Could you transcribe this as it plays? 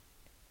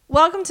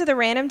Welcome to the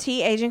Random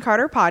Tea Agent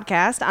Carter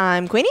podcast.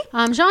 I'm Queenie.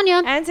 I'm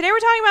Janya. And today we're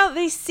talking about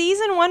the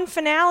season 1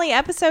 finale,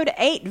 episode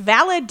 8,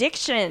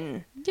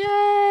 Valediction.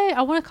 Yay!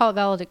 I want to call it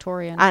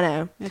valedictorian. I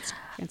know.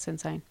 It's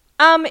insane.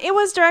 It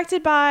was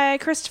directed by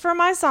Christopher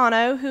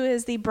Maisano, who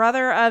is the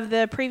brother of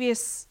the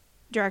previous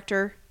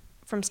director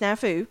from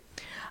Snafu.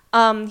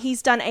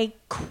 He's done a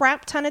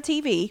crap ton of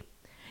TV,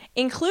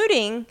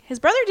 including his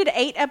brother did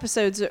 8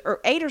 episodes, or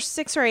 8 or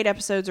 6 or 8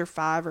 episodes, or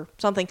 5 or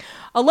something.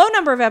 A low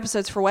number of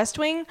episodes for West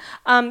Wing.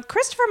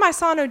 Christopher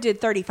Maisano did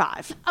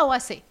 35. Oh, I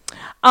see.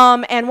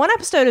 And 1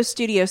 episode of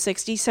Studio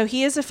 60, so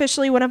he is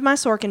officially one of my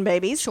Sorkin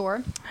babies.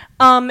 Sure.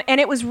 And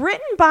it was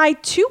written by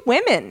 2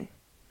 women.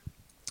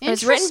 It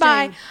was written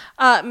by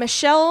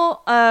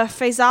Michelle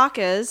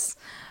Fazakas,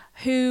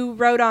 who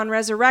wrote on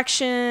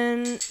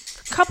Resurrection,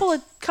 couple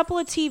of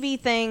TV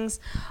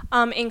things,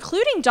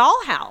 including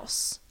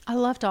Dollhouse. I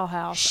love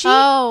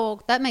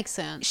Dollhouse. That makes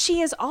sense.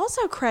 She is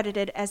also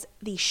credited as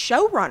the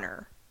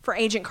showrunner for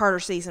Agent Carter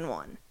season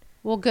 1.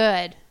 Well,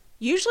 good.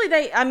 Usually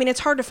it's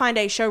hard to find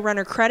a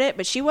showrunner credit,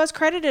 but she was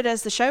credited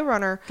as the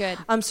showrunner. Good.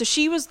 So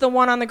she was the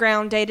one on the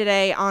ground day to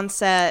day on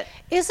set.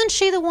 Isn't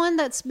she the one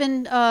that's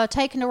been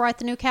taken to write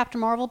the new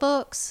Captain Marvel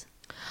books?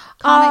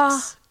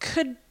 Comics?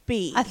 Could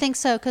be. I think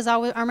so, because I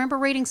remember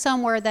reading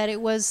somewhere that it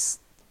was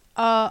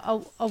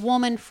a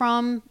woman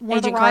from one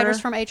of the writers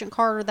from Agent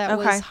Carter that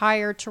was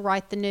hired to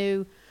write the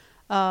new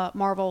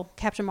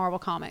Captain Marvel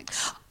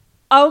comics.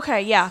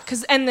 Okay, yeah,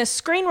 and the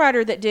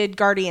screenwriter that did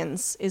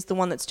Guardians is the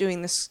one that's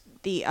doing this.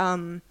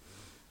 The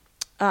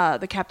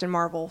Captain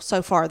Marvel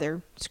so far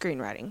they're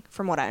screenwriting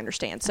from what I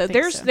understand. So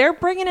they're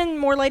bringing in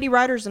more lady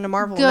writers into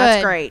Marvel. Good. And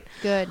that's great.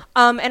 Good.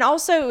 And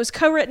also it was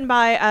co-written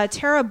by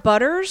Tara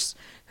Butters,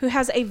 who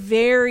has a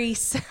very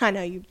I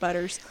know you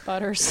Butters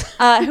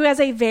who has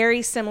a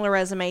very similar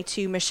resume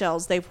to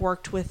Michelle's. They've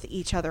worked with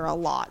each other a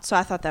lot, so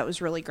I thought that was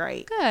really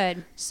great.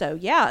 Good. So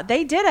yeah,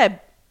 they did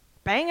a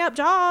bang up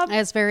job.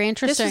 That's very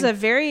interesting. This was a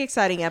very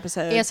exciting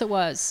episode. Yes, it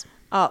was.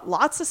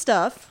 Lots of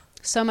stuff.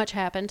 So much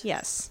happened.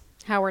 Yes.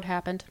 Howard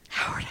happened.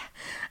 Howard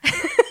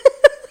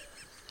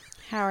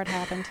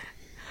happened.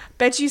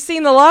 Bet you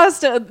seen the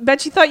last.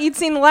 Bet you thought you'd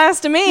seen the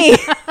last of me.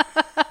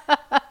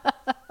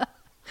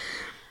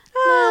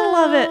 I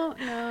love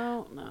it.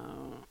 No.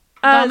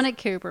 Dominic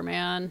Cooper,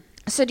 man.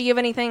 So, do you have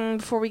anything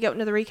before we go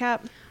into the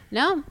recap?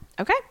 No.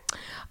 Okay.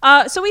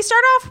 So we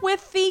start off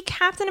with the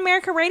Captain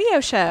America radio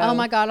show. Oh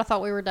my God, I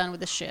thought we were done with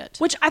this shit.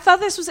 Which I thought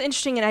this was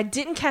interesting, and I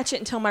didn't catch it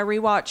until my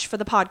rewatch for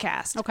the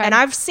podcast. Okay. And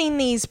I've seen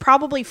these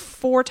probably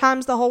 4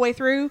 times the whole way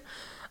through,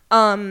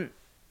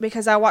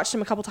 because I watched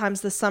them a couple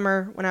times this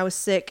summer when I was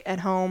sick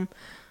at home.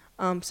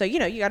 So, you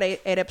got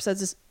 8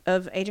 episodes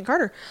of Agent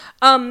Carter.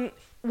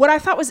 What I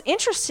thought was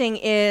interesting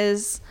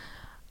is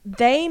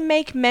they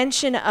make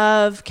mention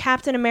of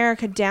Captain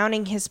America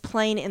downing his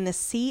plane in the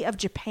Sea of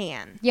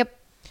Japan. Yep.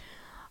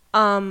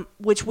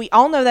 Which we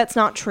all know that's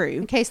not true.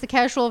 In case the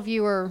casual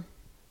viewer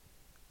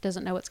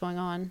doesn't know what's going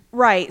on.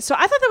 Right. So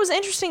I thought that was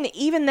interesting that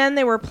even then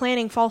they were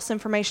planting false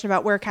information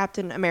about where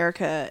Captain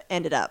America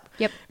ended up.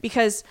 Yep.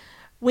 Because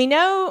we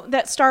know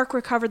that Stark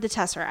recovered the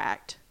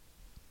Tesseract.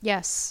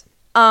 Yes.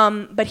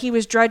 But he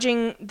was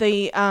dredging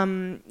the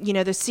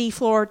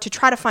seafloor to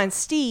try to find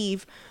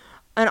Steve.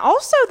 And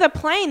also the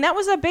plane, that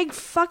was a big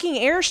fucking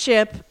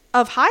airship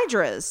of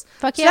Hydra's.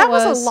 Fuck yeah, so that it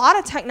was a lot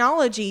of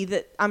technology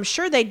that I'm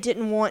sure they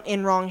didn't want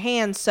in wrong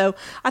hands. So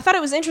I thought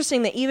it was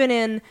interesting that even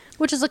in...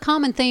 Which is a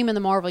common theme in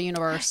the Marvel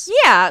Universe.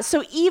 Yeah,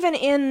 so even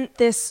in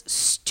this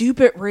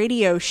stupid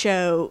radio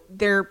show,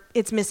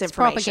 it's misinformation. It's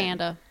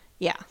propaganda.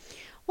 Yeah.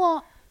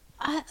 Well,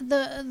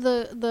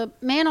 the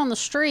man on the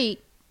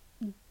street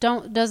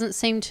doesn't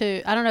seem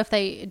to, I don't know if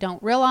they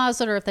don't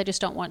realize it or if they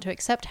just don't want to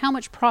accept how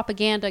much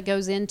propaganda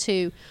goes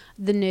into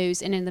the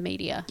news and in the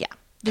media. Yeah.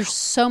 There's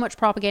so much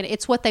propaganda.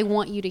 It's what they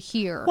want you to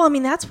hear. Well,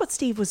 that's what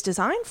Steve was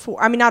designed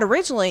for. Not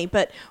originally,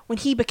 but when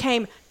he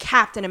became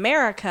Captain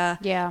America,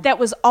 that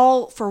was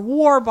all for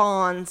war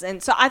bonds.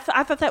 And so I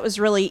thought that was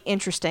really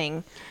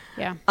interesting.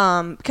 Yeah.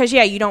 Because,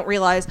 you don't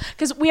realize,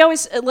 because we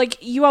always,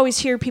 you always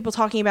hear people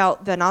talking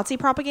about the Nazi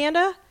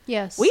propaganda.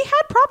 Yes. We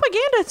had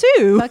propaganda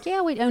too. Fuck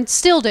yeah, we and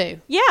still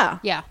do. Yeah.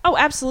 Yeah. Oh,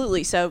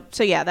 absolutely. So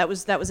yeah, that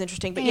was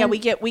interesting. But and we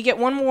get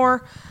one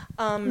more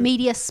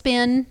media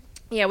spin.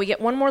 Yeah, we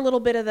get one more little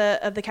bit of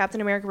the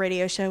Captain America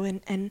radio show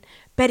and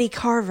Betty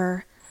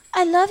Carver.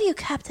 I love you,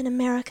 Captain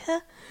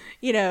America.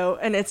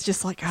 And it's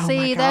just like, oh my gosh.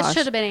 See, that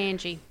should have been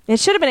Angie. It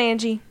should have been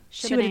Angie.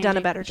 She would have done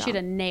a better job. She'd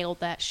have nailed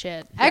that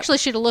shit. Yep. Actually,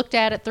 she'd have looked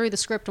at it through the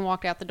script and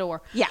walked out the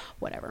door. Yeah.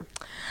 Whatever.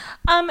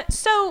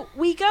 So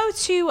we go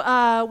to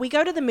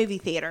the movie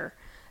theater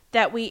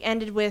that we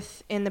ended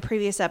with in the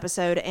previous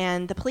episode,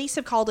 and the police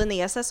have called in the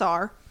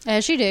SSR.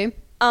 As you do.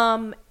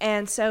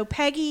 And so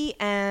Peggy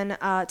and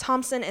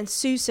Thompson and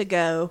Sousa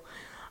go,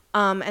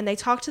 and they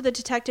talk to the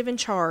detective in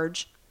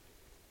charge,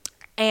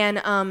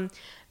 and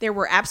there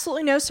were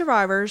absolutely no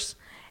survivors,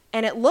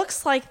 and it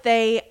looks like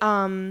they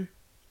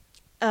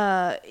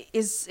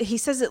he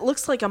says it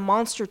looks like a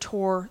monster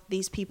tore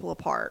these people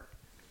apart.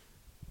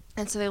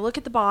 And so they look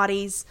at the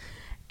bodies,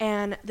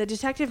 And the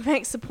detective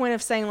makes the point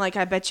of saying, like,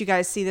 I bet you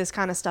guys see this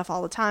kind of stuff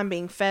all the time,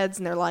 being feds.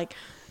 And they're like,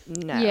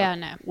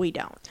 no, we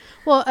don't.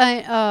 Well,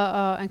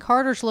 and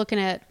Carter's looking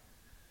at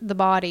the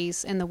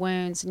bodies and the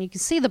wounds, and you can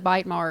see the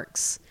bite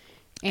marks.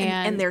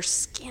 And there's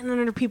skin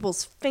under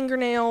people's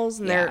fingernails,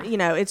 and they're,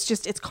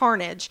 it's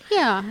carnage.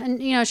 Yeah,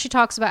 and she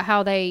talks about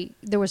how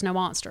there was no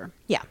monster.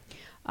 Yeah.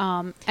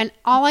 And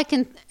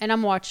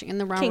I'm watching in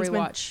the round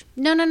Kingsman. rewatch.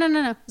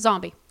 No,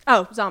 zombie.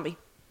 Oh, zombie.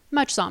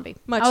 Much zombie.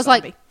 Much I was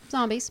zombie. like,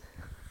 zombies.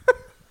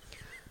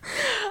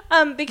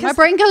 Because My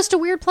brain goes to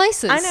weird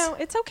places. I know,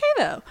 it's okay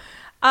though,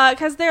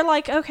 because they're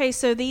like, okay,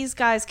 so these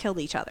guys killed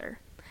each other,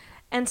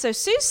 and so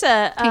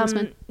Sousa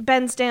Kingsman.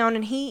 bends down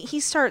and he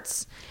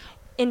starts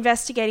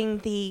investigating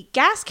the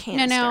gas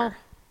canister.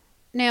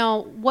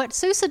 Now, what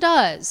Sousa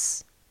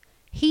does,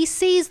 he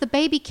sees the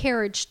baby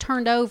carriage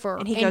turned over,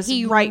 And he goes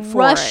right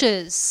for it.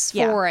 rushes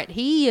Yeah. for it.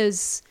 He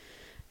was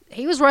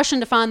rushing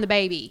to find the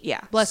baby.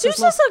 Yeah, bless his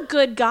Sousa's a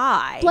good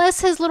guy. bless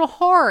his little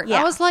heart.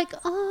 Yeah. I was like,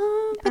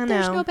 oh, but I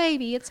there's know. no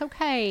baby. It's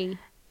okay.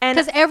 And-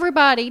 Because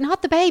everybody,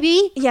 not the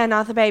baby. Yeah,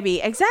 not the baby.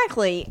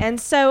 Exactly. And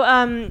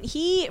so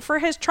he, for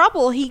his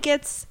trouble, he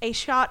gets a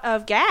shot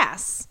of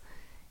gas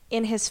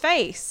in his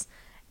face.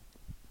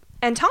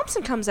 And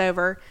Thompson comes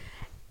over,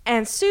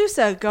 and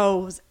Sousa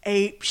goes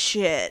ape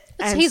shit.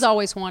 And, He's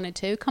always wanted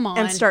to. Come on.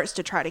 and starts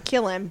to try to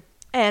kill him.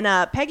 And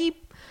Peggy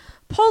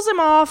pulls him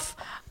off,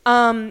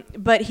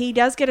 but he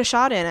does get a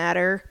shot in at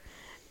her.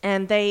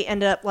 And they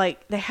end up,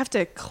 they have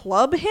to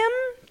club him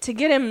to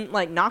get him,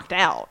 knocked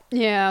out.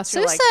 Yeah, So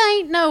you're Sousa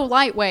ain't no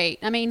lightweight.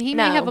 I mean, he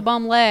may No. have a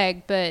bum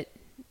leg, but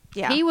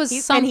Yeah, he was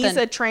And something. he's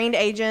a trained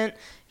agent.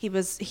 He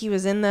was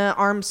in the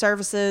armed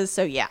services,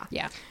 so yeah.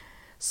 Yeah.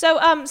 So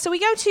we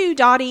go to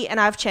Dottie and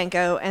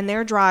Ivchenko, and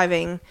they're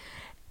driving,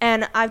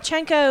 and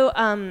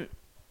Ivchenko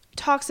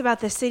talks about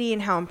the city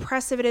and how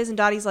impressive it is, and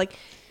Dottie's like,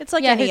 it's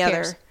like Yeah, any who other.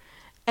 cares?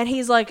 And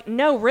he's like,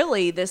 no,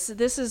 really, this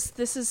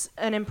is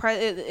an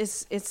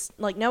it's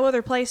like no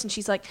other place. And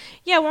she's like,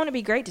 yeah, won't it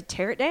be great to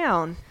tear it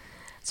down?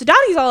 So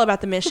Dottie's all about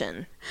the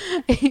mission.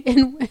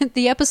 In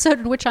the episode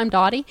in which I'm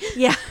Dottie.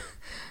 Yeah.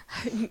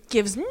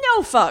 Gives no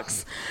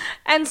fucks.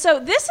 And so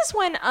this is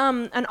when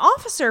an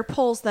officer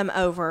pulls them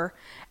over,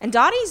 and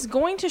Dottie's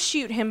going to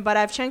shoot him, but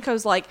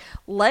Ivchenko's like,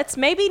 let's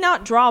maybe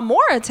not draw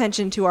more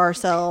attention to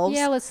ourselves.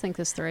 Yeah, let's think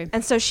this through.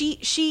 And so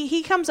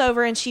he comes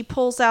over and she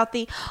pulls out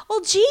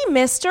oh gee,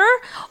 mister.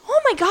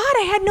 Oh my God,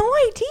 I had no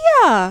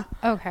idea.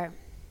 Okay.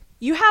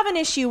 You have an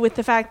issue with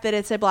the fact that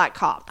it's a black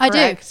cop, I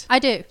correct?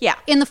 do. Yeah.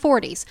 In the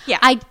 40s. Yeah.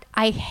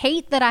 I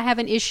hate that I have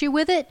an issue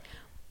with it,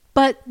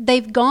 but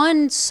they've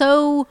gone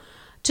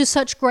to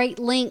such great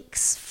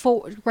lengths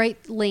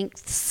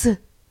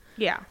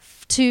Yeah.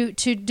 to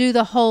do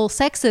the whole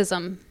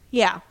sexism,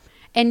 Yeah.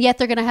 and yet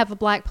they're going to have a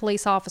black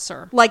police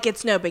officer. Like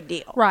it's no big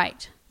deal.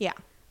 Right. Yeah.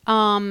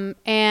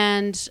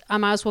 And I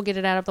might as well get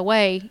it out of the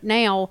way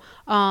now.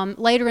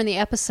 Later in the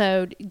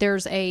episode,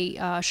 there's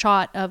a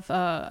shot of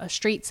a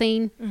street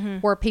scene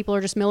where people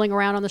are just milling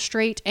around on the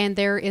street, and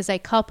there is a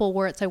couple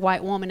where it's a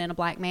white woman and a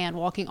black man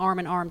walking arm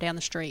in arm down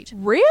the street.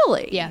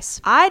 Really? Yes.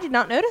 I did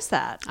not notice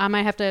that. I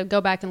might have to go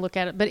back and look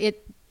at it, but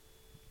it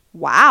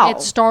Wow.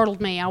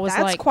 startled me. I was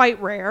That's like,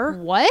 quite rare.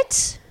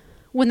 what?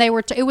 When they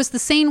were, it was the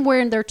scene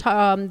where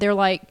they're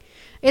like,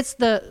 it's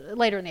the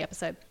later in the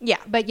episode. Yeah.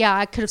 But yeah,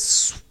 I could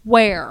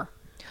swear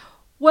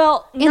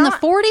Well, in the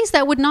 40s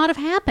that would not have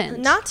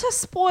happened. Not to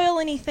spoil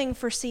anything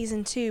for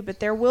season 2, but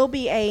there will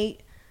be a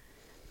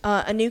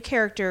new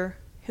character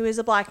who is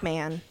a black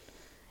man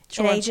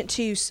Sure. in Agent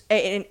 2.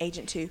 In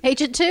Agent 2.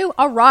 Agent 2?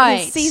 All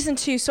right. In season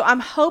 2, so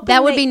I'm hoping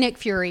That would be Nick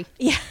Fury.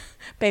 Yeah,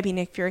 baby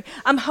Nick Fury.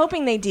 I'm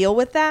hoping they deal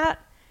with that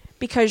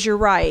because you're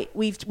right.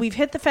 We've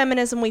hit the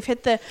feminism. We've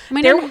hit the. I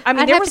mean, I'd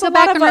there have was to go a lot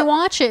back and of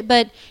rewatch it,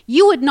 but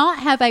you would not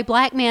have a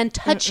black man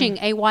touching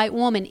a white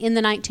woman in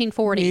the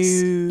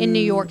 1940s in New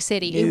York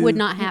City. It would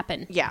not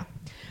happen. Yeah.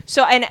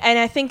 So and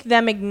I think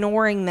them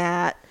ignoring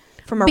that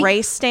from a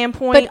race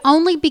standpoint. But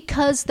only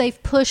because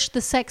they've pushed the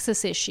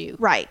sexist issue.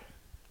 Right.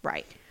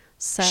 Right.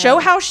 So. Show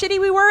how shitty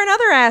we were in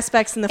other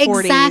aspects in the 40s.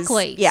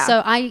 Exactly. Yeah.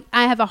 So I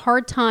have a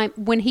hard time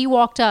when he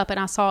walked up and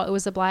I saw it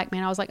was a black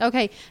man. I was like,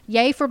 okay,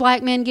 yay for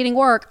black men getting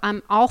work.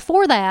 I'm all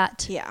for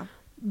that. Yeah.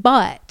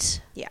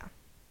 But Yeah.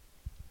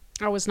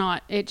 I was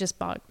not. It just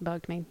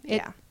bugged me.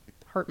 It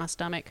hurt my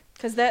stomach.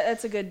 Because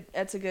that's a good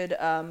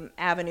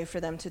avenue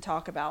for them to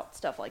talk about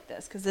stuff like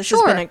this. Because this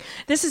Sure.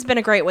 this has been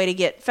a great way to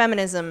get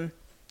feminism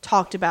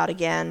talked about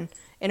again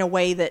in a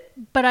way that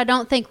But I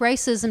don't think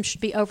racism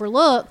should be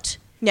overlooked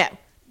no.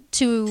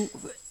 to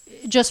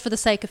just for the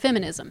sake of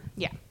feminism.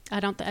 Yeah.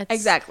 I don't think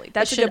Exactly.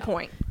 That's a good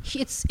point.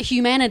 It's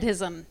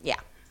humanitism. Yeah.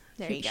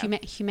 There you go.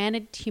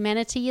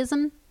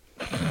 Humanityism.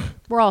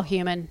 We're all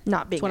human.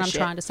 Not being That's what a I'm shit.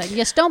 trying to say.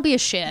 Yes, don't be a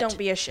shit. Don't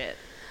be a shit.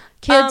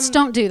 Kids,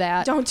 don't do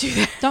that. Don't do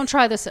that. Don't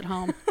try this at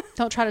home.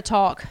 Don't try to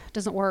talk. It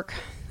doesn't work.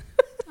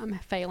 I'm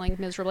failing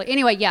miserably.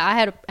 Anyway, yeah,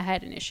 I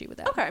had an issue with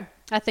that. Okay.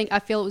 I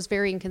feel it was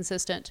very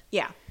inconsistent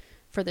Yeah.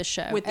 for this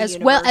show. With the as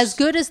well universe. as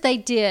good as they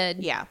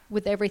did Yeah.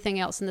 with everything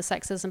else in the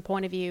sexism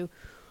point of view,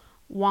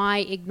 why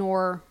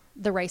ignore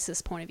the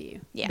racist point of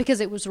view. Yeah. Because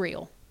it was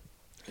real.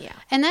 Yeah.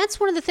 And that's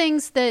one of the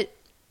things that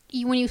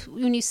when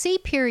you see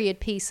period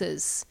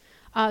pieces,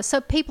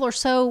 so people are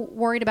so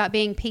worried about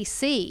being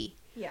PC.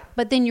 Yeah.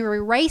 But then you're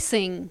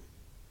erasing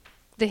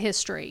the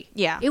history.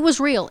 Yeah. It was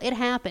real. It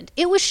happened.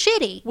 It was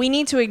shitty. We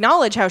need to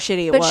acknowledge how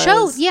shitty it But was.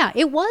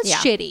 it was Yeah.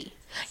 shitty.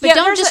 But Yeah,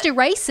 don't there's just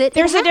erase it.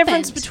 There's It a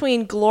difference happened.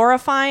 between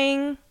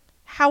glorifying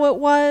how it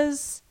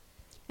was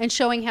and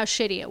showing how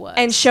shitty it was.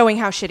 and showing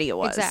how shitty it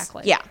was.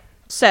 Exactly. Yeah.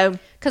 So,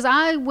 Because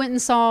I went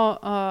and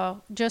saw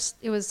just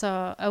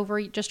over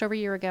a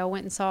year ago.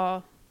 Went and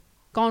saw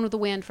Gone with the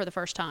Wind for the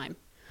first time.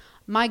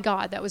 My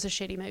God, that was a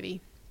shitty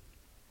movie.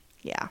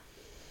 yeah.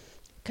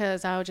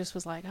 Because I just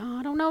was like, oh,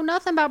 I don't know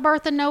nothing about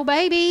birthing no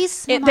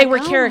babies. They I'm like, were oh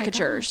my God.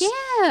 caricatures.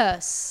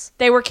 Yes.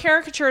 They were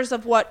caricatures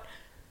of what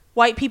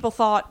white people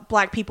thought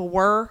black people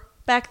were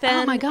back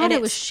then. Oh my God, and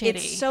it was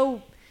It's shitty.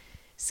 so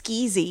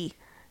skeezy.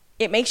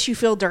 It makes you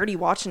feel dirty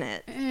watching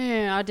it.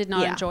 Yeah, I did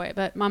not Yeah. enjoy it,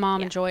 but my mom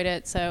Yeah. enjoyed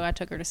it, so I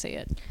took her to see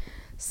it.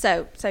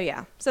 So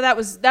yeah. So that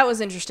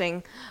was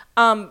interesting.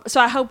 So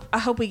I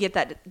hope we get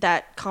that I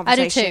do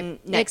conversation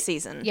too. next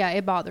season. Yeah,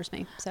 it bothers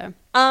me. So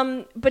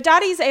But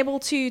Dottie's able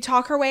to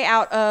talk her way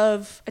out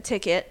of a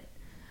ticket.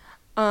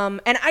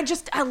 And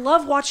I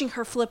love watching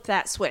her flip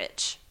that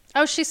switch.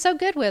 oh, she's so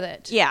good with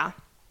it. Yeah.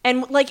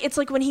 And like it's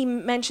like when he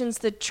mentions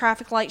the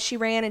traffic light she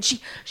ran and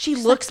she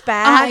looks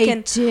back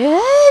and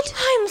did.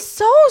 I'm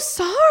so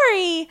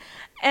sorry.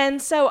 And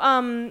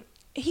so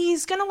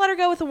he's going to let her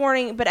go with a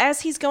warning, but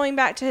as he's going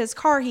back to his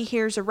car, he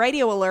hears a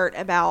radio alert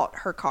about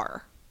her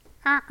car.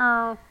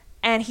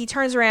 And he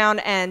turns around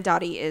and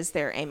Dottie is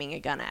there aiming a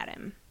gun at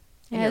him.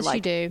 And As you're you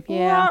like, do,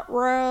 yeah.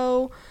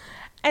 "Ruh-roh."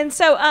 And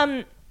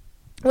so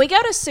we go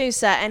to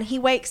Sousa and he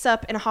wakes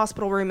up in a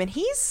hospital room and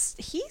he's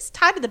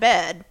tied to the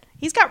bed.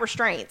 He's got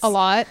restraints. A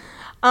lot.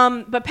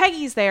 But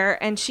Peggy's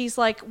there and she's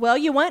like, well,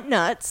 you went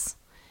nuts.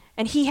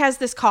 And he has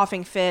this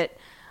coughing fit.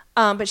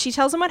 But she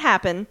tells him what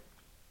happened.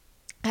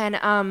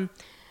 And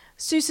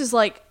Sousa's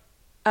like,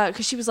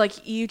 because she was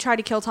like, you tried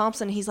to kill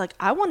Thompson. He's like,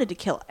 I wanted to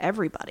kill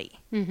everybody.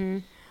 Mm-hmm.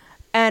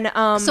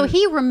 And So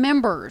he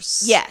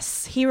remembers.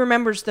 yes, he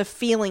remembers the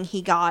feeling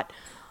he got.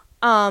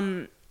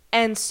 And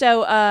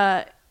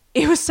so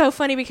it was so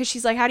funny because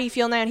she's like, how do you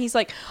feel now? And he's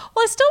like,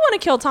 well, I still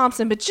want to kill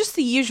Thompson, but just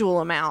the usual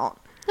amount.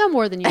 No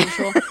more than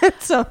usual.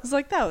 So I was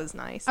like, that was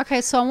nice.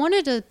 Okay, so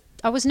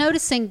I was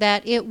noticing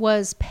that it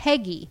was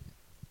Peggy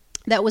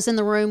that was in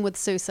the room with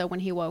Sousa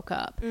when he woke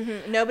up.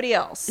 Mm-hmm. Nobody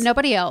else.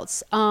 Nobody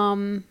else.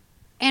 And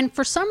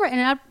for some reason,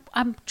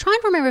 I'm trying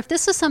to remember if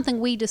this is something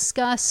we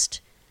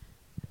discussed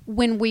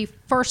when we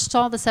first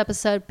saw this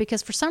episode,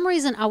 because for some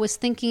reason I was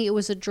thinking it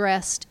was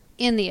addressed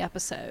in the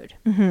episode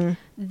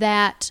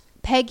that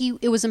Peggy,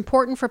 it was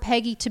important for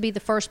Peggy to be the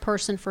first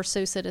person for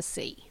Sousa to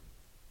see.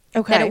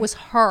 Okay. That it was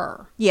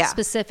her Yeah.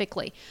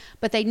 specifically.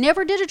 But they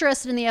never did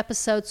address it in the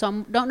episode, so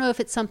I don't know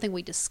if it's something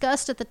we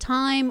discussed at the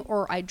time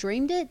or I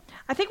dreamed it.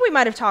 I think we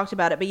might have talked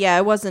about it, but yeah,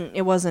 it wasn't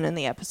in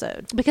the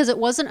episode. Because it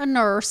wasn't a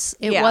nurse.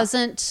 It Yeah.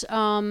 wasn't,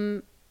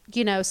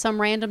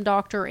 some random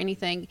doctor or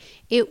anything.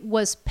 It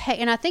was,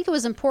 and I think it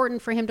was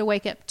important for him to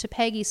wake up to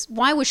Peggy's.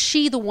 Why was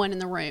she the one in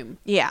the room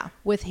Yeah.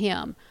 with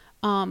him?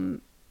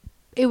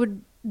 It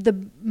would,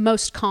 the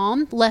most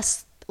calm,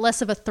 less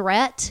of a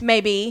threat,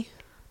 Maybe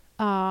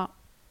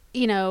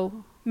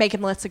make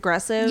him less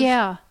aggressive.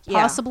 yeah,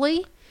 Yeah.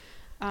 possibly.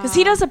 Because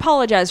he does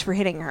apologize for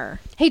hitting her.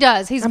 He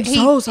does. I'm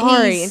so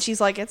sorry. And she's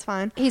like, it's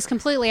fine. He's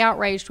completely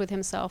outraged with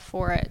himself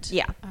for it.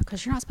 Yeah.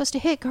 Because you're not supposed to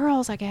hit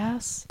girls, I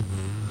guess.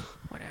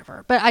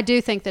 Whatever. But I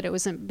do think that it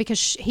was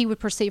because he would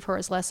perceive her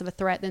as less of a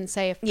threat than,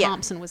 say, if Yeah.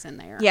 Thompson was in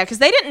there. Yeah, because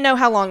they didn't know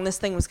how long this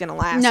thing was going to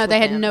last. No, with they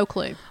had him. no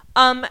clue.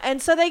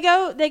 And so they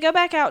go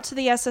back out to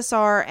the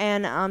SSR,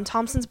 and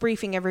Thompson's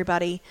briefing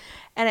everybody.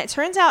 And it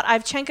turns out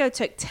Ivchenko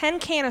took 10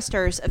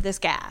 canisters of this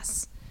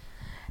gas.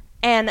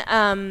 And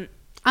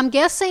I'm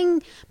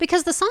guessing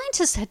because the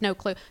scientists had no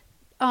clue.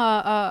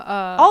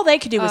 all they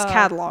could do was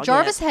catalog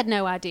Jarvis it. had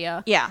no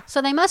idea. Yeah.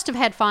 So they must have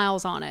had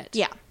files on it.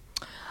 Yeah.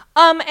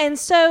 And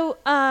so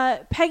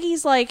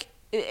Peggy's like,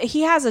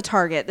 he has a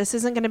target. This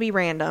isn't going to be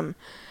random.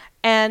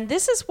 And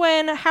this is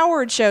when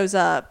Howard shows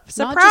up.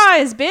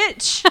 Surprise,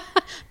 bitch.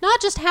 Not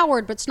just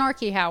Howard, but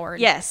snarky Howard.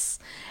 Yes.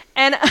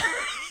 And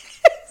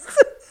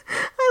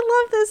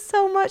I love this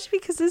so much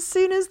because as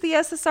soon as the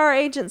SSR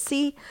agents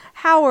see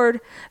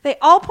Howard, they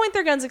all point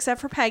their guns except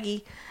for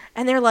Peggy.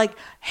 And they're like,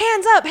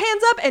 hands up,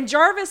 hands up. And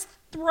Jarvis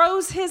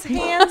throws his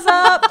hands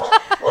up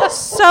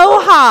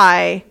so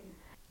high.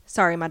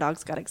 Sorry, my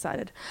dogs got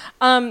excited.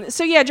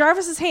 So yeah,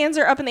 Jarvis's hands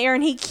are up in the air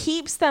and he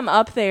keeps them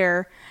up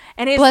there.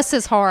 And Bless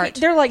his heart.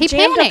 They're like He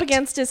jammed panicked. up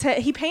against his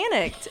head. He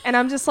panicked. And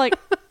I'm just like,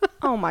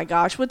 oh my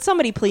gosh, would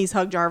somebody please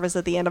hug Jarvis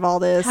at the end of all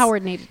this?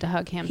 Howard needed to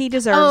hug him. He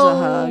deserves a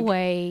hug. Oh,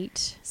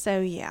 wait. So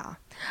yeah.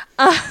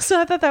 So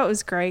I thought that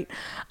was great.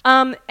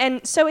 And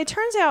so it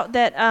turns out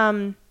that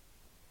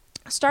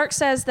Stark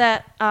says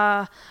that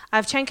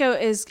Ivchenko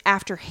is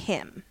after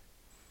him.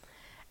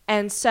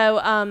 And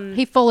so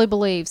He fully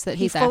believes that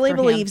he's he fully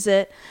after him. believes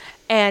it.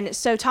 And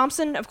so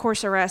Thompson, of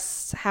course,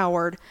 arrests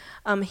Howard.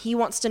 He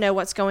wants to know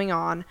what's going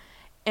on.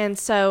 And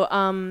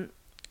so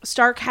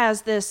Stark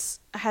has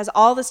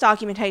all this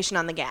documentation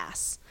on the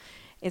gas.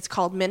 It's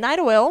called Midnight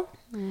Oil.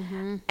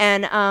 Mm-hmm.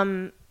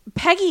 And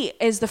Peggy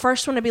is the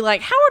first one to be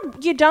like,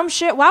 Howard, you dumb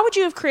shit. Why would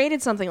you have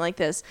created something like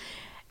this?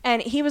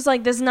 And he was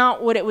like, "This is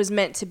not what it was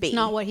meant to be. It's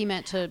not what he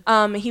meant to."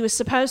 He was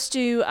supposed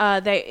to.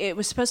 It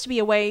was supposed to be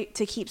a way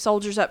to keep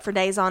soldiers up for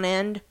days on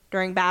end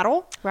during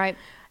battle. Right.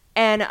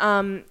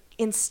 And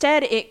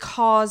instead, it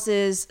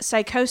causes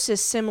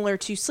psychosis similar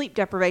to sleep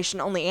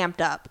deprivation, only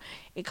amped up.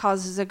 It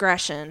causes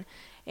aggression.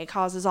 It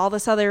causes all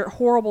this other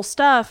horrible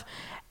stuff.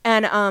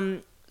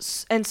 And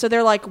so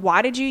they're like,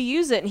 "Why did you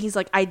use it?" And he's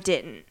like, "I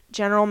didn't."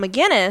 General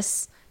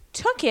McGinnis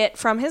took it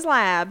from his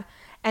lab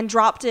and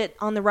dropped it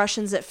on the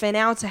Russians at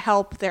Finau to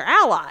help their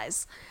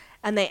allies.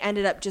 And they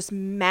ended up just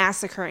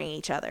massacring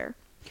each other.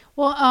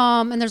 Well,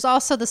 and there's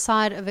also the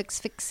side of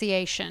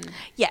asphyxiation.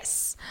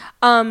 Yes.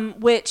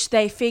 Which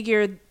they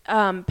figured,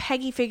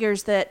 Peggy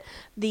figures that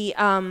the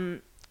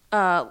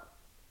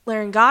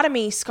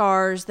laryngotomy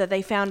scars that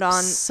they found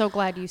on... So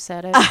glad you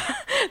said it.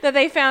 that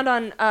they found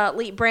on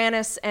Leet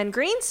Brannis and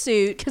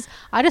Greensuit. Because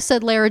I just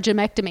said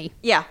laryngectomy.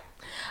 Yeah.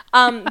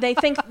 They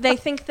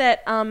think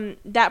that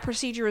that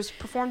procedure was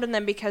performed on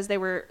them because they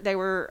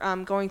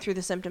were going through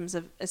the symptoms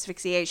of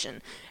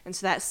asphyxiation, and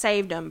so that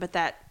saved them, but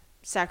that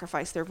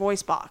sacrificed their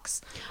voice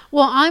box.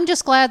 Well, I'm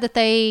just glad that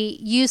they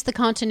used the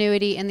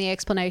continuity and the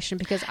explanation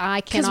because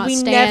I cannot we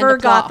stand never the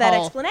plot got that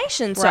hole.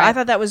 explanation, so Right. I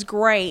thought that was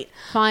great.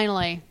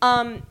 Finally,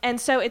 and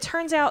so it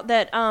turns out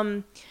that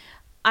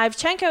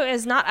Ivchenko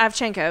is not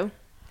Ivchenko;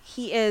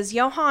 he is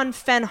Johann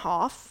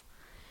Fenhoff.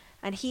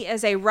 And he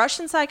is a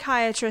Russian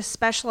psychiatrist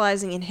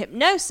specializing in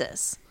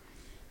hypnosis.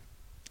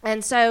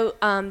 And so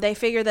they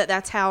figure that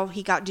that's how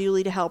he got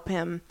Dooley to help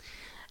him.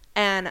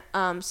 And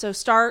so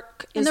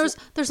Stark is... And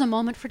there's a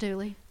moment for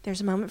Dooley. There's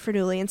a moment for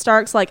Dooley. And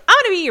Stark's like, I'm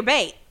going to be your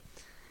bait.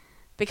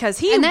 Because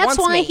he wants me. And that's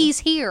why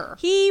he's here.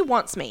 He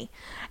wants me.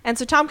 And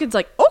so Tompkins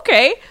like,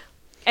 okay.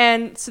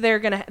 And so they're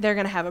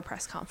gonna have a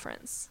press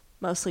conference.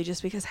 Mostly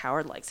just because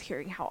Howard likes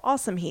hearing how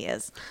awesome he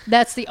is.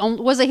 That's the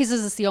only... He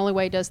says it's the only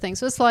way he does things.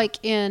 So it's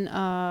like in,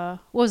 what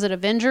was it,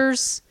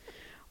 Avengers?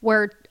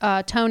 Where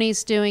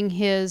Tony's doing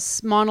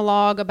his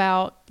monologue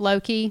about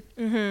Loki.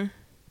 Mm-hmm.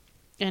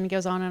 And he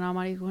goes on and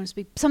on. He wants to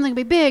be something to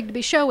be big, to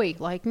be showy,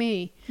 like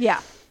me.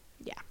 Yeah.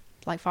 Yeah.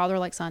 Like father,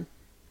 like son.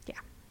 Yeah.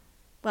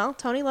 Well,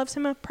 Tony loves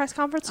him a press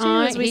conference too,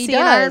 as we see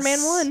does. in Iron Man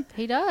 1.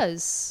 He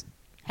does.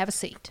 Have a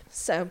seat.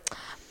 So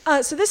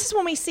this is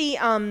when we see...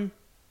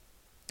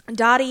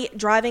 Dottie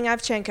driving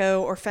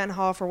Ivchenko or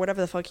Fenhoff or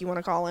whatever the fuck you want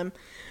to call him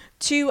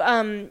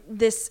to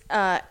this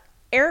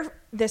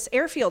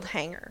airfield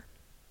hangar,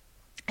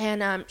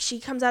 and she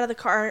comes out of the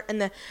car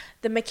and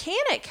the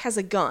mechanic has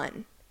a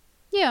gun.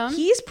 Yeah,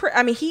 he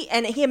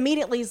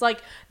immediately is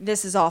like,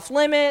 this is off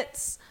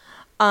limits.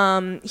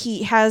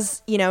 He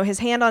has his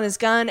hand on his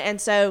gun, and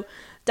so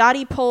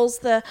Dottie pulls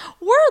the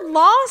 "We're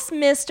lost,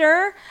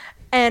 mister."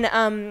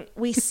 And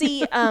we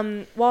see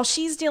while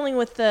she's dealing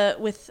with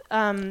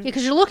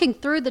because you're looking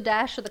through the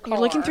dash of the car.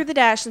 You're looking through the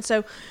dash, and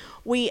so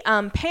we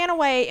pan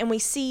away and we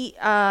see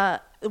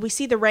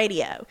the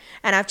radio,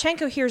 and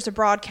Ivchenko hears a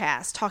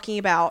broadcast talking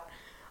about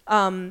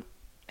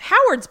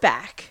Howard's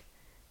back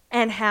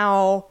and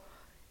how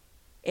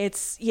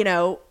it's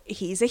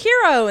he's a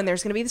hero and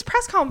there's going to be this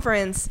press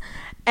conference,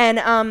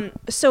 and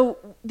so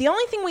the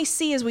only thing we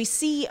see is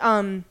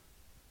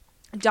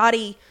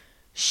Dottie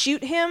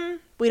shoot him.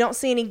 We don't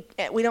see him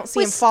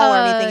fall or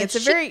anything. It's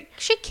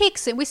she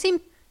kicks him. We see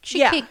him. She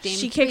kicked him.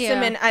 She kicks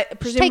him, and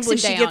presumably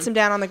she gets him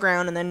down on the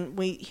ground, and then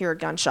we hear a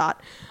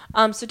gunshot.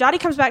 So Dottie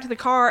comes back to the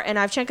car, and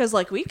Ivchenko's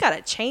like, "We've got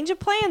a change of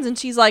plans," and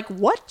she's like,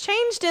 "What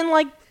changed in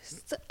like?"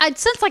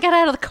 Since I got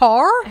out of the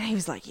car, and he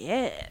was like,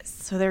 "Yes."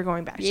 So they're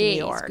going back to New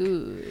York.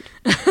 Good.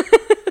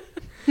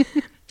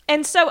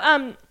 And so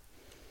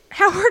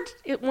Howard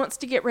wants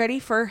to get ready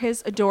for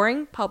his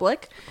adoring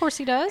public. Of course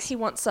he does. He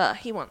wants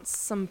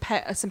some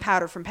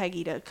powder from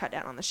Peggy to cut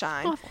down on the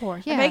shine. Oh, of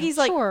course, yeah. And Peggy's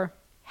like, sure.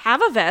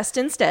 Have a vest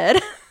instead.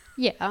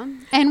 Yeah.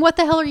 And what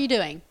the hell are you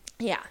doing?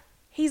 Yeah.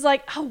 He's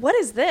like, oh, what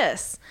is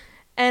this?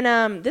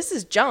 And this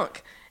is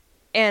junk.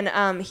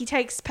 And he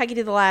takes Peggy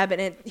to the lab,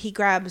 and he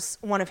grabs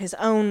one of his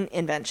own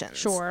inventions.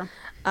 Sure.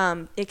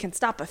 It can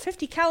stop a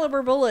 50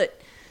 caliber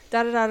bullet.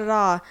 Da da da da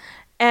da.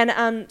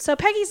 And so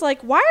Peggy's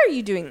like, why are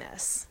you doing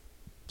this?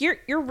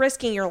 You're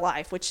risking your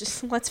life, which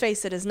is, let's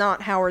face it, is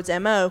not Howard's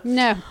MO.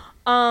 No.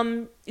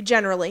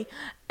 Generally.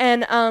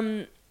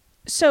 And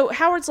so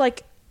Howard's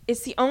like,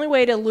 it's the only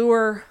way to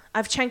lure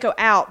Ivchenko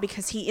out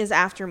because he is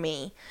after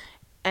me.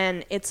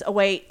 And it's a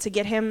way to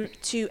get him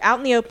to out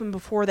in the open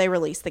before they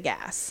release the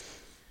gas.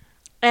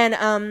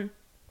 And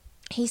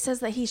he says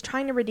that he's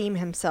trying to redeem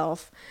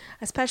himself,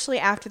 especially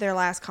after their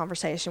last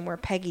conversation where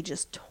Peggy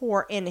just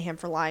tore into him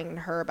for lying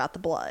to her about the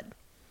blood.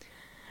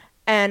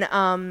 And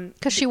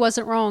because she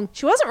wasn't wrong.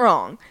 She wasn't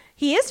wrong.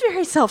 He is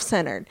very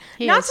self-centered.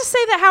 He Not is. to say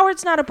that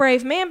Howard's not a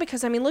brave man,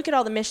 because, I mean, look at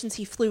all the missions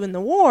he flew in the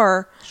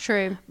war.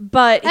 True.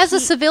 But As a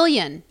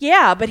civilian.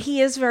 yeah, but he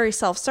is very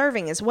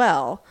self-serving as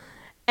well.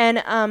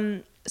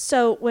 And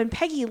so when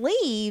Peggy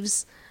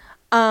leaves,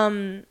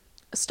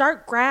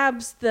 Stark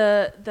grabs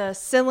the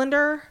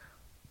cylinder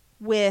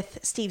with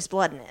Steve's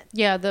blood in it.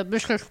 Yeah, the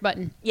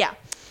button. Yeah.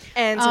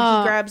 And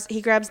so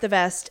he grabs the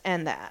vest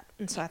and that.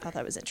 And so I thought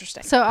that was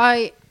interesting. So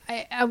I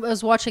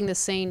was watching this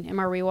scene in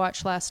my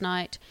rewatch last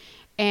night,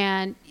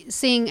 and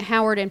seeing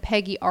Howard and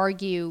Peggy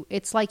argue,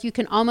 it's like you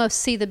can almost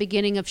see the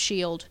beginning of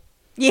S.H.I.E.L.D.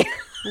 Yeah.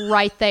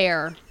 right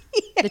there.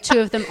 The two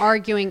of them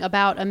arguing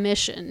about a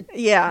mission.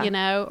 Yeah. You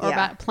know, or Yeah.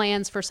 about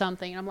plans for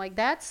something. And I'm like,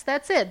 that's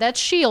it. That's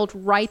S.H.I.E.L.D.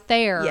 right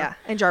there. Yeah.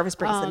 And Jarvis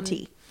brings them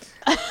tea.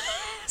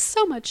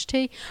 So much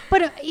tea.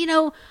 But, you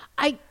know,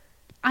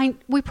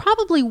 we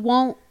probably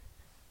won't.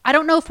 I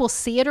don't know if we'll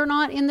see it or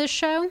not in this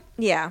show.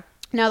 Yeah.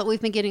 Now that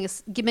we've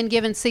been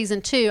given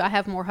season 2, I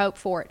have more hope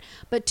for it.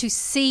 But to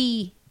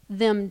see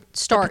them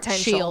start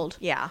Potential. S.H.I.E.L.D.,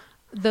 Yeah.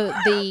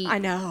 the I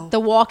know. the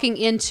walking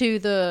into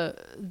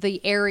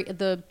the area,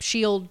 the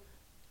S.H.I.E.L.D.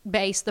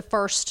 base, the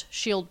first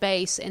S.H.I.E.L.D.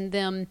 base, and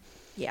them,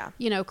 Yeah.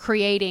 you know,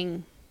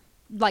 creating,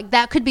 like,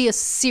 that could be a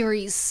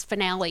series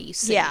finale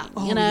scene. Yeah.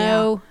 Oh, you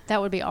know, that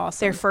would be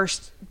awesome. Their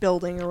first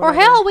building or Or whatever.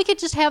 hell, we could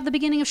just have the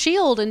beginning of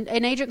S.H.I.E.L.D.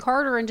 and Agent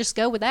Carter and just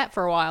go with that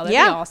for a while. That'd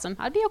be Yeah. awesome.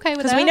 I'd be okay with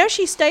Because that. we know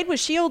she stayed with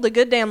S.H.I.E.L.D. a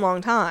good damn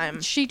long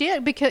time. she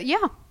did, because, yeah.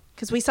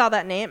 Because we saw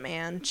that in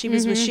Ant-Man. She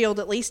was with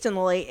S.H.I.E.L.D. at least in the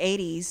late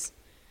 80s.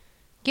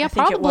 Yeah, I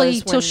think it probably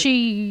was till when-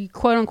 she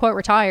quote unquote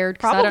retired.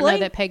 Because I don't know Probably.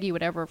 that Peggy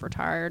would ever have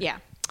retired. Yeah.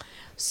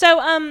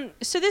 So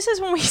this is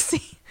when we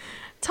see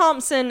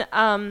Thompson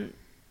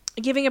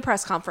giving a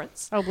press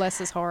conference. Oh, bless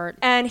his heart.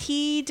 And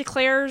he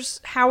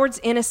declares Howard's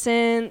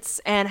innocence,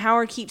 and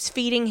Howard keeps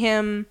feeding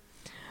him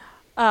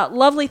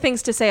lovely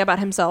things to say about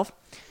himself.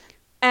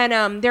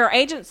 And there are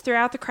agents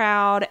throughout the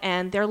crowd,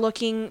 and they're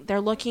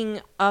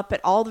looking up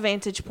at all the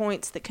vantage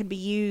points that could be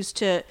used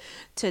to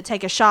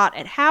take a shot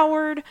at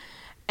Howard.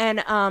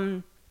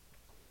 And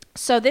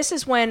so this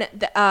is when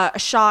a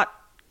shot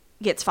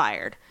gets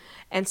fired.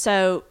 And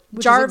so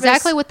Which Jarvis, is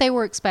exactly what they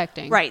were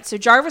expecting. right. So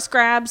Jarvis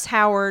grabs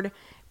Howard,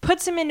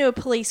 puts him into a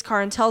police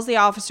car, and tells the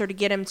officer to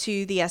get him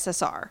to the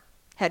SSR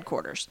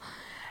headquarters.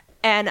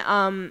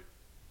 And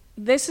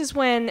this is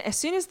when, as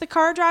soon as the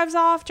car drives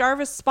off,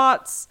 Jarvis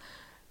spots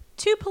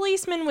 2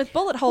 policemen with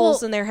bullet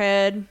holes in their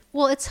head.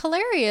 Well, it's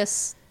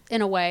hilarious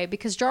in a way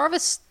because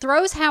Jarvis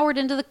throws Howard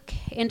into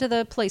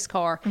the police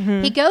car.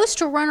 He goes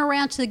to run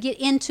around to get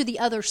into the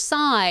other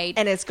side,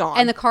 And it's gone.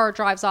 And the car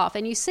drives off.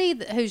 And you see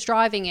who's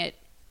driving it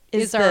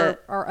is the-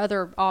 our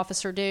other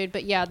officer dude.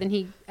 But yeah, then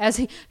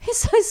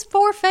his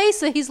poor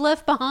face that he's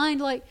left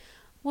behind, like,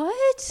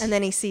 what? And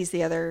then he sees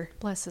the other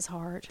Bless his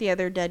heart.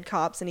 dead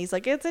cops, and he's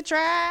like, "It's a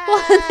trap!"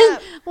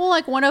 Well,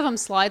 like one of them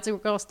slides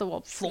across the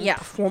wall. Flump. Yeah,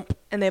 thwomp.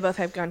 And they both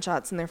have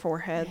gunshots in their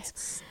foreheads.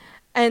 It's-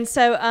 And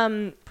so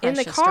in the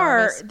Precious car,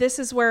 Jarvis. this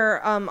is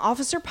where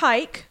Officer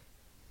Pike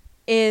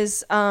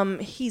is.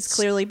 He's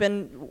clearly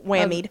been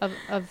whammied.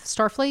 Of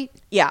Starfleet.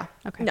 Yeah.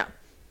 Okay. No.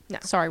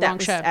 Sorry, That wrong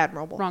was show.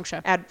 Admiral. Wrong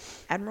show.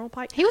 Admiral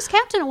Pike. He was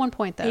captain at one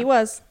point, though. He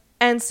was.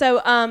 And so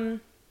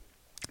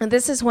and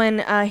this is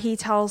when he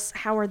tells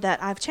Howard that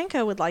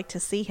Ivchenko would like to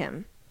see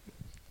him.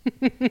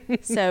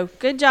 So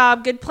good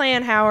job, good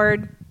plan,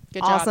 Howard. Good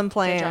job. Awesome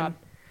plan. Good job.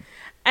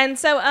 And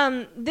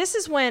so this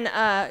is when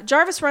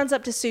Jarvis runs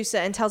up to Sousa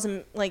and tells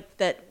him like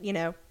that,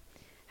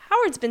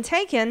 Howard's been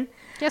taken.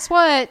 Guess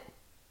what?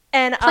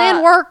 And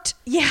Plan worked.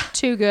 Yeah.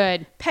 Too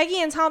good. Peggy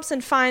and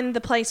Thompson find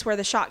the place where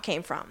the shot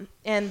came from.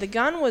 And the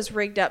gun was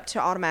rigged up to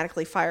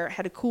automatically fire. It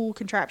had a cool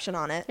contraption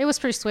on it. It was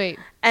pretty sweet.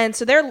 And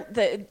so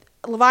the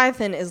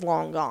Leviathan is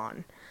long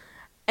gone.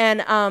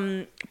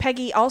 And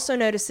Peggy also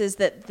notices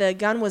that the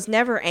gun was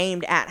never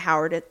aimed at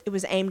Howard. It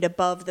was aimed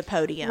above the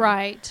podium.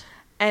 Right.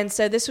 And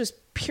so this was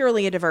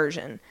purely a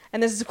diversion.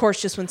 And this is, of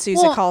course, just when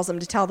Sousa Well- calls them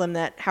to tell them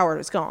that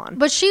Howard is gone.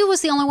 But she was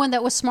the only one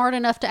that was smart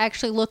enough to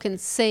actually look and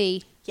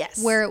see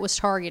Yes. where it was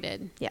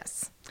targeted.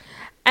 Yes.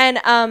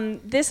 And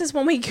this is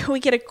when we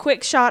get a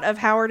quick shot of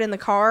Howard in the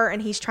car,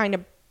 and he's trying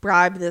to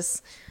bribe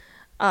this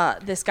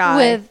guy.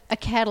 With a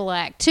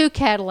Cadillac, 2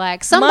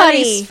 Cadillacs,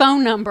 somebody's Money.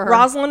 phone number.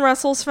 Rosalind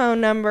Russell's phone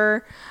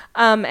number.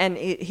 And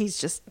he's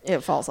just,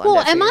 it falls on Well,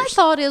 deaf and my ears.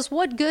 thought is,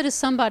 what good is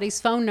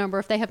somebody's phone number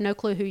if they have no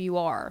clue who you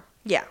are?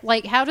 Yeah.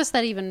 Like, how does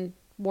that even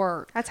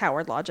work? That's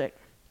Howard logic.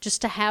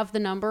 Just to have the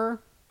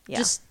number?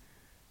 Yeah.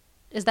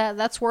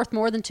 That's worth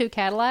more than 2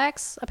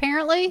 Cadillacs,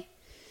 apparently?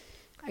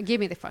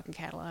 Give me the fucking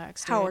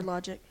Cadillacs, dude. Howard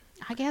logic.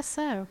 I guess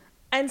so.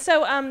 And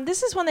so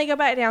this is when they go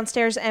back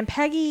downstairs, and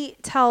Peggy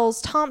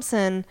tells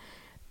Thompson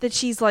that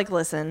she's like,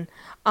 listen,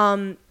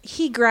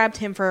 he grabbed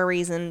him for a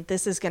reason.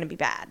 This is going to be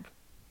bad.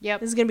 Yep.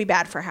 This is going to be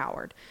bad for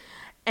Howard.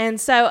 And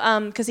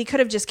so, because he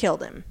could have just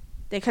killed him.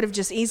 They could have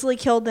just easily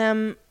killed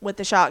him with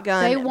the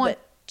shotgun. They want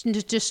but-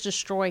 to just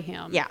destroy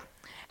him. yeah.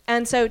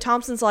 And so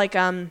Thompson's like,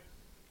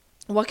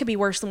 what could be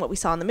worse than what we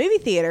saw in the movie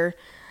theater?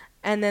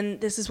 And then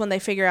this is when they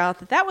figure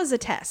out that was a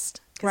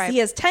test. Because Right. he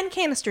has 10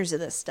 canisters of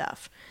this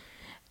stuff.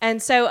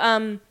 And so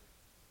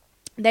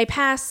they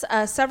pass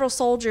several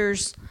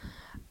soldiers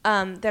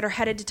that are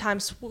headed to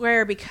Times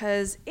Square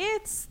because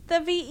it's the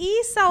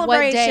VE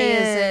celebration. What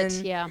day is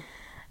it? Yeah.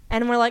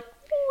 And we're like,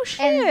 oh,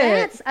 shit.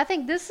 And I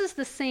think this is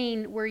the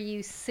scene where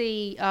you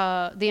see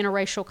the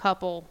interracial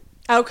couple.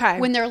 Okay.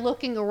 When they're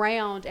looking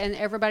around and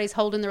everybody's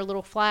holding their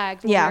little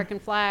flags, American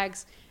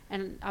flags.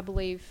 And I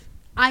believe,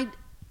 I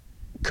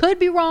could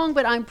be wrong,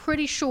 but I'm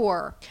pretty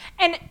sure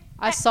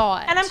I saw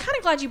it. And I'm kind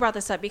of glad you brought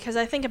this up because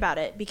I think about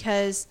it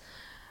because,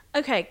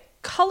 okay,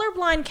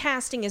 colorblind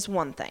casting is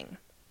one thing.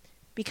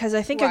 Because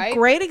I think a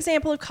great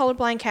example of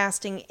colorblind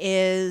casting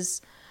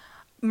is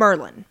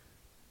Merlin.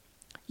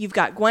 You've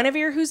got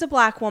Guinevere, who's a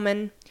black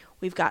woman.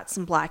 We've got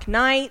some black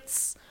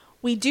knights.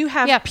 We do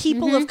have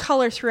people of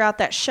color throughout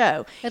that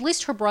show. At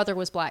least her brother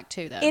was black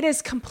too, though. It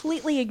is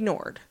completely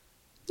ignored.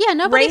 Yeah,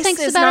 nobody Race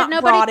thinks is about not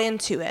it. brought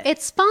into it.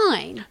 It's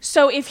fine.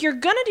 So if you're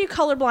going to do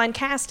colorblind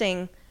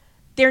casting,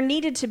 there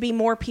needed to be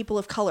more people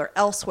of color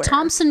elsewhere.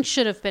 Thompson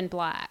should have been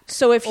black.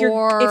 So if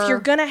you're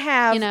going to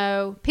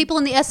have, people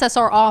in the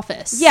SSR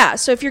office. Yeah,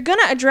 so if you're going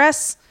to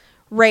address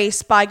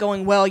race by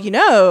going, well,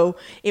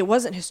 it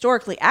wasn't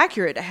historically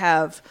accurate to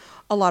have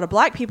a lot of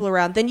black people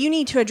around, then you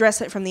need to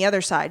address it from the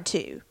other side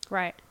too.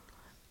 Right.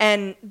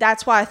 And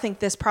that's why I think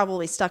this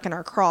probably stuck in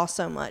our craw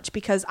so much,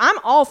 because I'm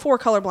all for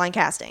colorblind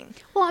casting.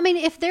 Well, I mean,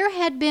 if there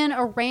had been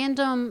a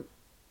random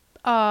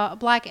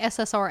black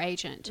SSR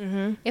agent,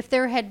 if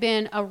there had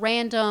been a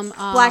random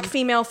black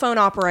female phone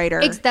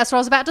operator, that's what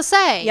I was about to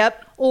say.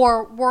 Yep.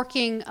 Or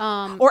working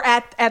or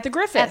at the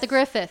Griffith. At the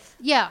Griffith,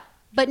 yeah.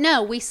 But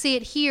no, we see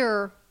it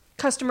here.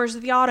 Customers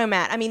of the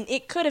Automat. I mean,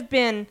 it could have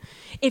been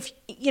if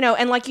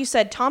and like you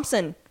said,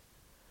 Thompson,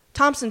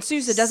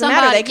 Sousa, doesn't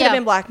matter. They could have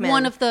been black men.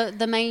 One of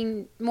the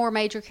main, more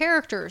major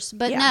characters.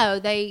 But no,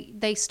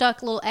 they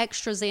stuck little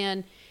extras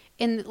in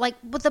like,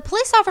 with the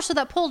police officer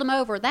that pulled him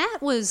over, that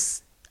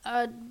was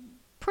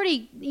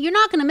pretty, you're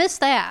not going to miss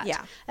that.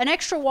 Yeah. An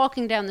extra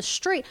walking down the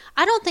street.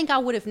 I don't think I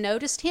would have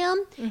noticed him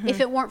if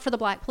it weren't for the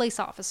black police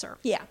officer.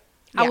 Yeah.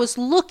 I was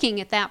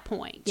looking at that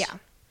point. Yeah.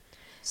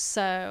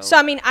 So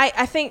I mean,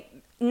 I think,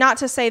 not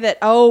to say that,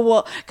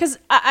 because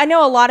I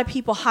know a lot of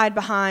people hide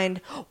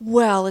behind,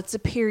 well, it's a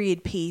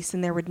period piece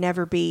and there would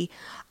never be.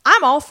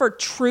 I'm all for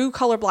true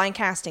colorblind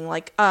casting.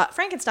 Like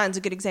Frankenstein's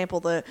a good example.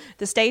 The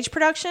stage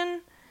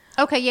production.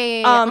 Okay,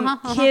 yeah.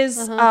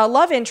 His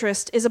love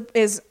interest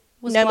is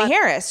Naomi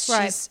Harris.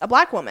 Right. She's a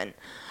black woman.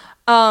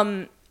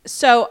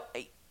 So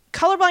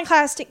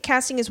colorblind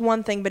casting is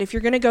one thing, but if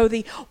you're going to go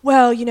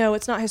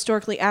it's not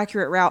historically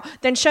accurate route,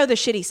 then show the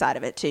shitty side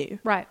of it too.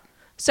 Right.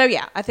 So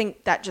yeah, I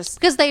think that just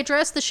because they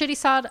address the shitty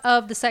side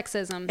of the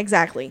sexism.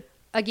 Exactly.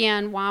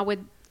 Again, why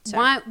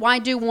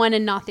do one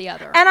and not the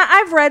other? And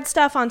I've read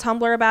stuff on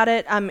Tumblr about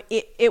it.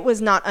 It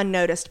was not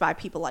unnoticed by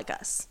people like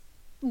us.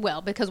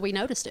 Well, because we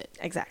noticed it.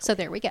 Exactly. So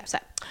there we go.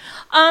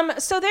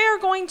 So they are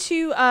going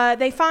to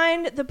they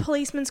find the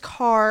policeman's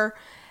car,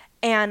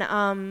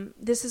 and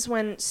this is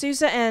when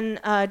Sousa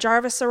and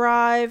Jarvis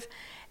arrive,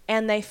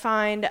 and they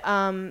find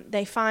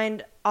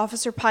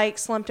Officer Pike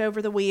slumped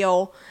over the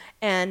wheel.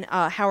 And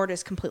Howard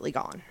is completely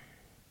gone.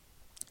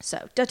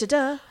 So,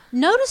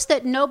 Notice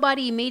that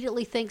nobody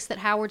immediately thinks that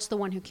Howard's the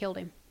one who killed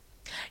him.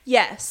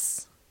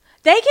 Yes.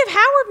 They give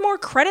Howard more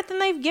credit than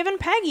they've given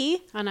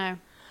Peggy. I know.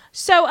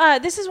 So,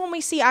 this is when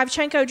we see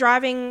Ivchenko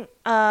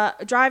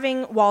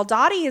driving while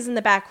Dottie is in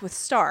the back with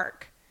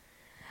Stark.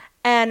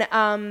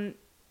 And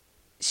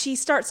she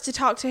starts to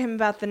talk to him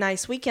about the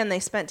nice weekend they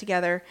spent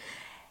together.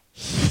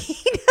 He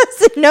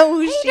doesn't know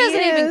who she is. He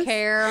doesn't even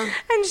care.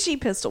 And she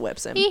pistol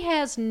whips him. He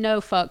has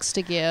no fucks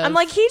to give. I'm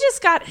like, he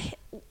just got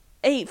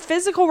a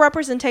physical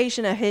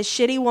representation of his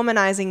shitty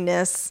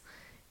womanizingness.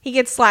 He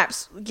gets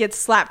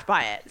slapped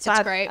by it. So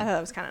That's great. I thought that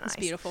was kind of nice. It's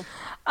beautiful.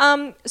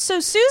 So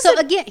Susan. So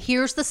again,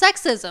 here's the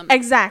sexism.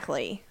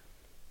 Exactly.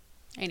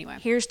 Anyway.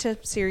 Here's to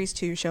series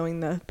 2 showing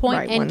the point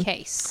right and one.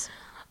 case.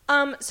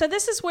 So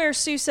this is where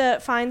Sousa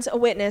finds a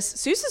witness.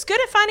 Sousa's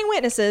good at finding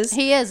witnesses.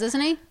 He is,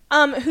 isn't he?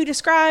 Who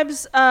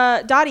describes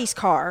Dottie's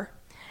car,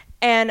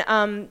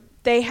 and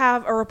they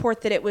have a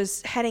report that it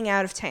was heading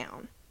out of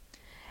town.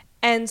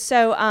 And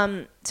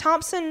so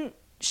Thompson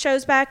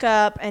shows back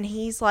up, and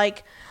he's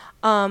like,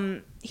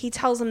 he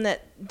tells them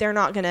that they're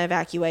not going to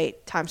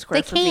evacuate Times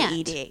Square for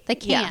VED. They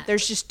can't. Yeah,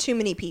 there's just too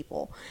many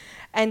people.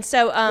 And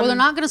so... well, they're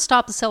not going to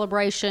stop the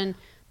celebration.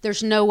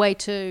 There's no way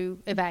to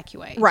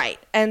evacuate. Right.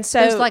 And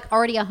so... there's like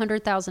already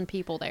 100,000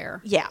 people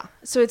there. Yeah.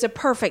 So it's a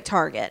perfect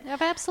target.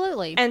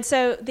 Absolutely. And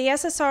so the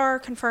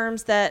SSR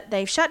confirms that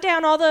they've shut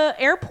down all the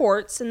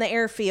airports and the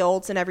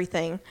airfields and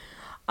everything.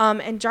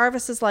 And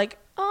Jarvis is like,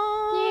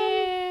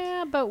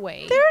 yeah, but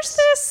wait. There's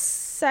this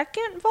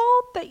second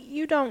vault that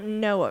you don't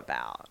know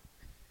about.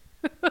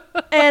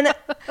 And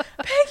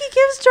Peggy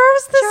gives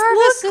Jarvis this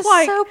Jarvis look is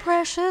like, so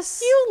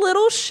precious. You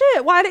little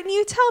shit. Why didn't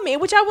you tell me?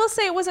 Which I will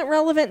say it wasn't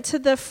relevant to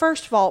the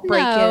first vault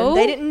break-in. No.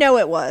 They didn't know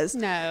it was.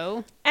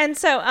 No. And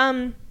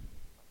so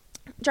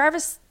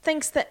Jarvis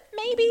thinks that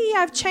maybe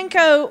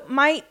Ivchenko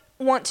might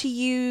want to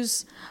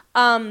use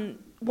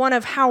one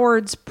of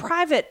Howard's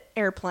private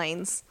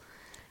airplanes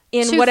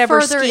in to whatever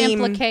further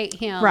scheme. implicate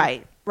him.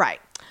 Right. Right.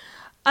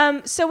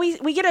 So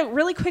we get a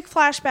really quick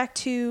flashback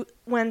to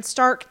when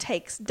Stark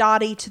takes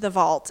Dottie to the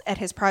vault at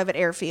his private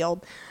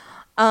airfield.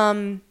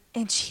 And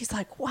she's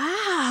like,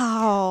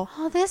 wow.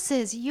 Oh, this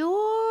is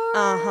yours.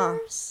 Uh-huh.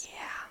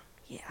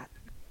 Yeah.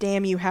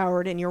 Damn you,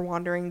 Howard, and your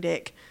wandering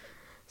dick.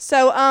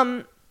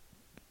 So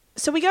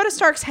we go to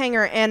Stark's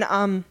hangar,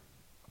 and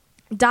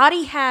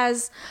Dottie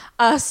has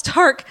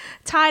Stark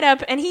tied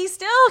up, and he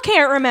still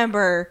can't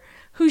remember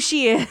who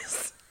she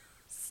is.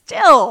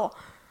 Still.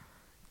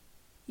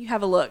 You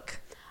have a look.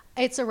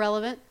 It's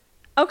irrelevant.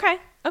 Okay.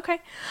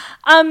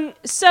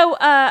 So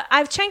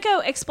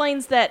Ivchenko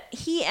explains that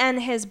he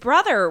and his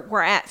brother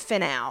were at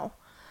Finau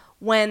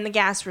when the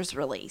gas was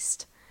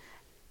released.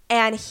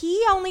 And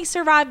he only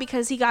survived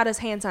because he got his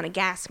hands on a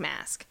gas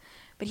mask.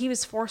 But he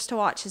was forced to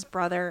watch his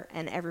brother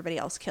and everybody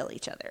else kill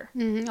each other.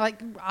 Mm-hmm.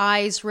 Like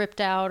eyes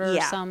ripped out or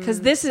something. Yeah,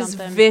 because this is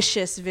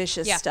vicious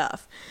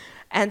stuff.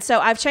 And so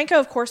Ivchenko,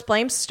 of course,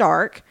 blames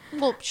Stark.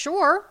 Well,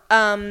 sure.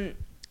 And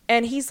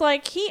he's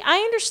like, I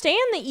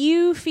understand that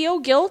you feel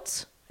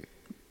guilt,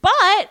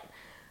 but,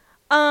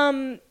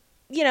 we're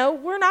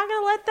not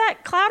going to let that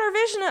cloud our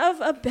vision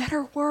of a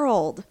better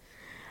world.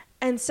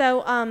 And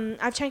so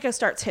Ivchenko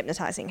starts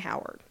hypnotizing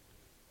Howard.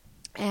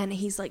 And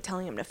he's like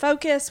telling him to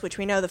focus, which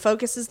we know the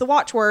focus is the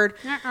watchword.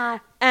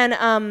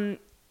 And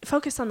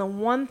focus on the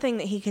one thing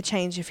that he could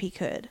change if he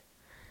could.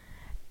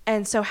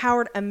 And so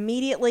Howard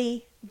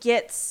immediately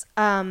gets,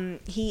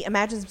 he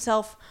imagines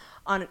himself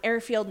on an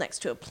airfield next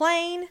to a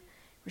plane,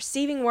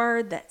 receiving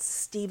word that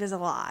Steve is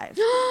alive.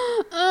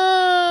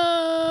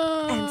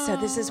 And so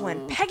this is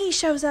when Peggy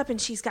shows up,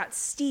 and she's got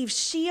Steve's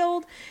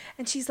shield,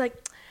 and she's like,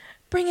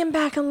 bring him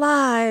back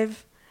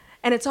alive.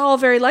 And it's all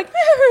very like,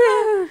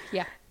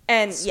 yeah.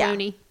 And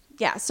swoony.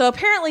 Yeah. So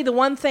apparently the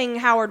one thing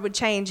Howard would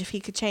change if he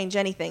could change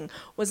anything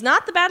was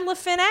not the Battle of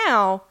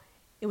Finau,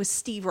 it was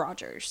Steve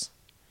Rogers.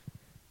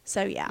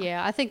 So yeah.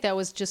 Yeah, I think that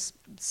was just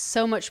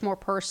so much more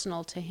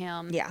personal to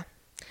him. Yeah.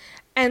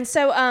 And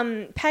so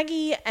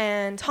Peggy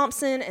and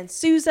Thompson and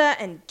Sousa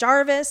and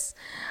Jarvis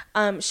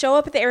show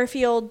up at the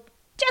airfield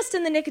just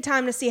in the nick of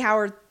time to see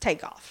Howard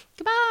take off.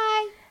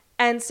 Goodbye.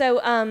 And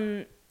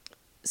so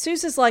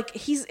Sousa's like,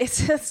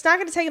 it's not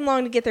going to take him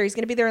long to get there. He's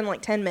going to be there in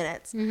like 10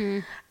 minutes. Mm-hmm.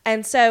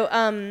 And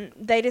so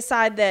they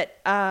decide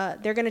that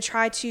they're going to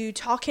try to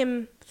talk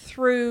him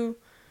through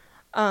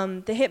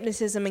the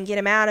hypnotism and get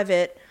him out of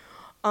it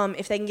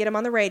if they can get him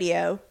on the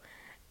radio.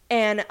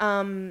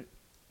 And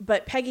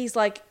but Peggy's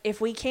like,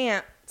 if we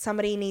can't,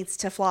 somebody needs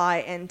to fly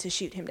and to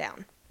shoot him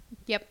down.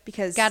 Yep.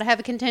 Because got to have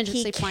a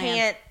contingency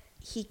plan.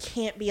 He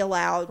can't be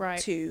allowed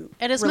to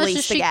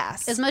release the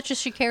gas. As much as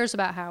she cares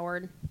about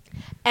Howard.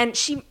 And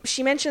she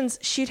mentions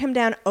shoot him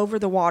down over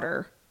the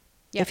water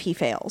if he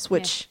fails,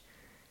 which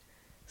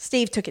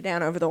Steve took it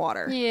down over the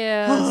water.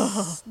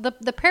 Yeah.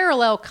 the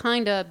parallel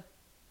kind of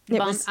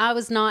I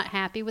was not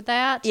happy with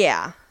that.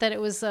 Yeah. That it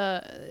was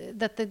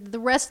that the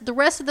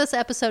rest of this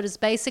episode is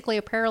basically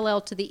a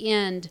parallel to the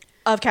end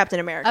of Captain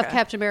America.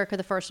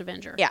 The First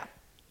Avenger. Yeah.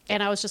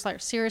 And I was just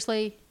like,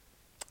 seriously?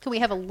 Can we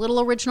have a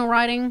little original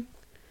writing?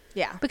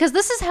 Yeah. Because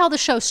this is how the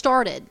show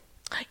started.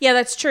 Yeah,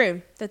 that's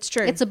true.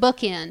 It's a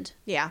bookend.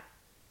 Yeah.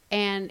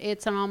 And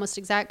it's an almost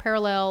exact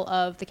parallel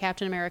of the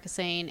Captain America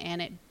scene,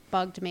 and it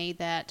bugged me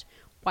that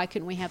why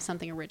couldn't we have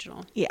something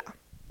original? Yeah.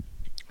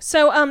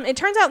 So it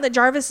turns out that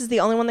Jarvis is the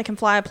only one that can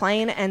fly a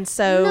plane, and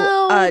so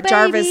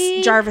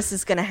Jarvis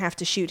is going to have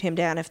to shoot him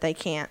down if they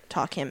can't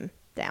talk him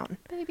down.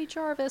 Baby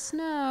Jarvis,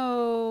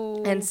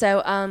 no. And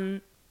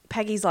so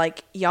Peggy's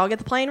like, y'all get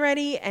the plane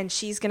ready, and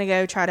she's going to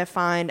go try to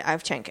find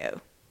Ivchenko,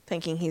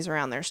 thinking he's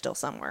around there still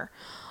somewhere.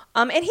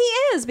 And he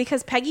is,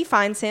 because Peggy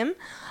finds him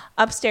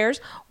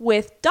upstairs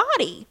with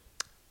Dottie,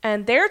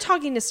 and they're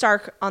talking to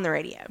Stark on the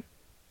radio.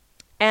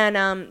 And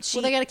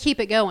they got to keep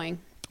it going.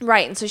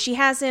 Right, and so she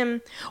has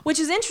him, which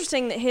is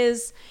interesting that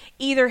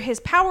either his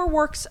power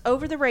works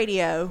over the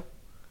radio,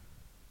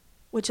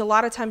 which a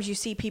lot of times you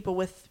see people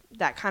with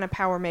that kind of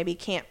power maybe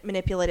can't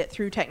manipulate it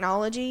through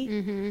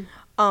technology,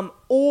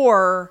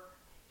 or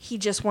he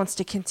just wants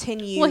to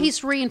continue. Well,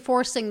 he's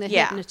reinforcing the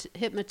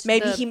hypnotism.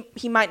 Maybe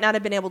he might not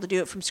have been able to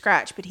do it from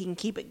scratch, but he can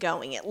keep it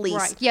going at least.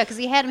 Right, yeah, because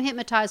he had him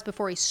hypnotized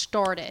before he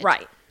started.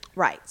 Right.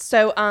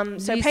 So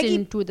Peggy,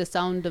 listen to the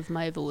sound of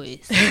my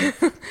voice.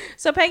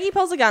 So Peggy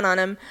pulls a gun on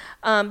him,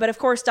 but of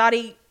course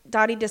Dottie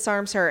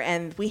disarms her,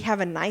 and we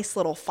have a nice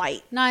little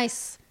fight.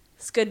 Nice.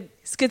 It's good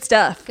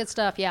stuff. Good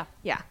stuff. Yeah.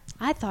 Yeah.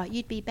 I thought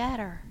you'd be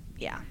better.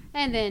 Yeah.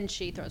 And then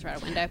she throws her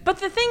out a window. But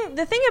the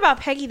thing about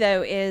Peggy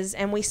though is,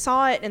 and we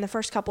saw it in the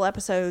first couple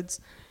episodes,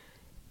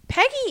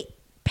 Peggy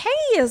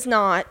is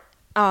not.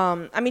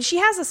 She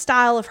has a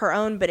style of her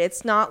own, but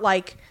it's not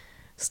like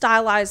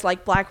stylized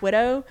like Black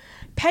Widow.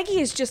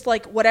 Peggy is just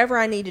like, whatever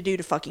I need to do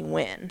to fucking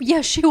win. Yeah,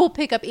 she will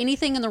pick up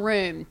anything in the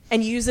room.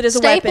 And use it as a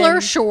weapon.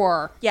 Stapler,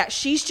 sure. Yeah,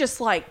 she's just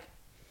like...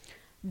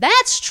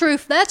 That's true.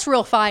 That's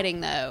real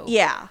fighting, though.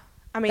 Yeah.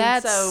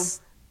 So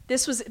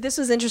this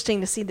was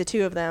interesting to see the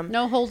two of them.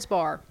 No holds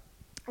bar.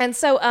 And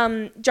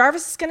so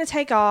Jarvis is going to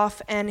take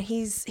off, and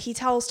he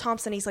tells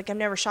Thompson, he's like, I've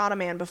never shot a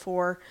man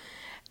before.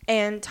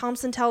 And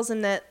Thompson tells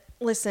him that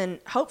listen,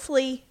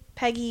 hopefully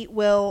Peggy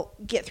will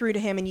get through to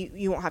him and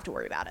you won't have to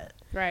worry about it.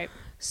 Right.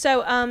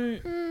 So,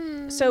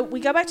 so we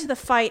go back to the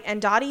fight,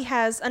 and Dottie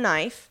has a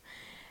knife,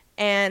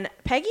 and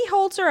Peggy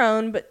holds her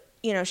own, but,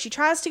 you know, she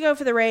tries to go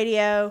for the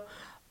radio,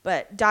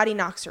 but Dottie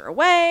knocks her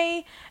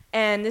away,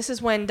 and this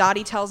is when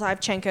Dottie tells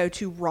Ivchenko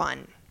to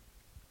run.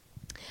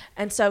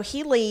 And so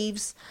he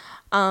leaves,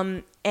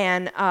 and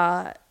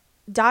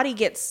Dottie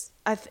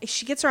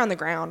she gets her on the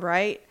ground,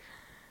 right?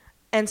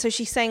 And so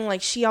she's saying,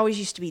 like, she always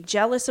used to be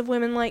jealous of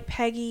women like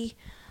Peggy,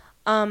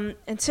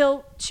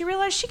 until she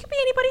realized she could be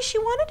anybody she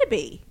wanted to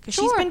be, because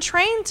she's been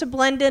trained to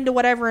blend into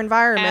whatever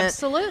environment.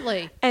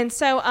 Absolutely. And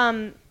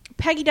so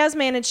Peggy does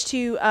manage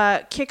to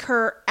kick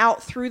her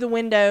out through the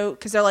window,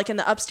 because they're like in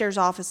the upstairs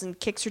office, and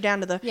kicks her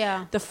down to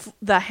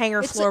the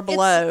hangar floor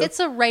below. It's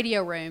a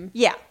radio room.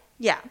 Yeah.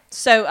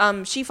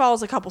 So she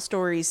falls a couple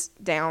stories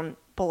down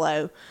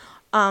below.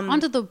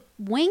 Onto the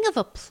wing of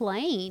a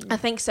plane. I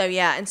think so,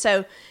 yeah. And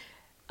so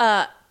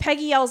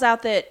Peggy yells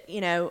out that,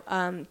 you know,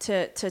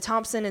 to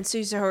Thompson and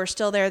Sousa, who are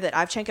still there, that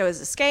Ivchenko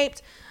has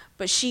escaped.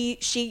 But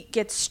she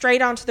gets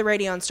straight onto the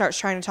radio and starts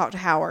trying to talk to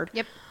Howard.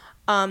 Yep.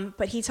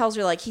 But he tells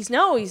her, like, he's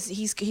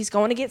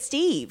going to get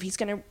Steve. He's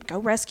going to go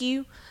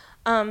rescue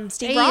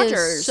Steve Rogers. He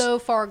is so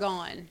far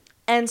gone.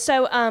 And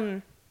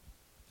so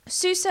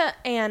Sousa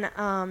and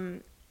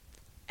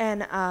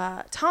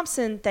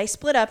Thompson, they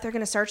split up. They're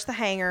going to search the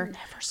hangar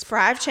for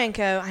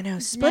Ivchenko. I know,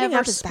 splitting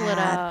up is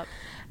bad.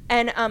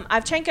 And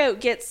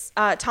Ivchenko gets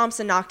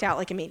Thompson knocked out,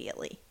 like,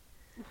 immediately.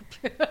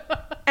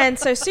 And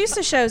so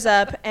Sousa shows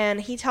up, and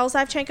he tells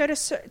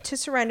Ivchenko to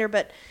surrender,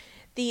 but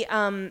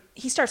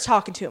he starts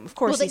talking to him. Of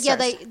course,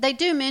 they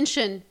do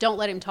mention don't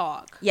let him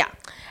talk. Yeah.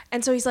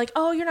 And so he's like,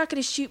 oh, you're not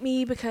going to shoot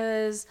me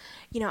because,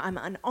 you know, I'm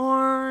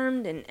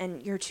unarmed,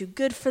 and you're too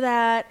good for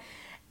that.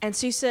 And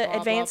Sousa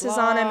advances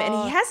on him, and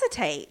he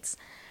hesitates.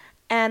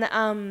 And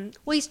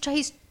well,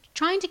 he's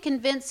trying to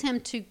convince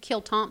him to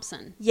kill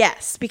Thompson.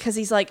 Yes, because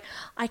he's like,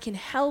 I can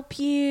help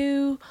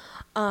you,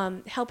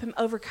 help him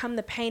overcome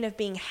the pain of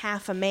being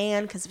half a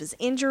man because of his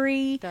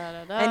injury.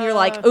 And you're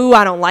like, ooh,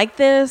 I don't like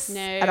this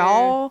at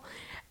all.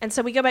 And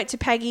so we go back to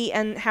Peggy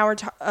and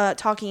Howard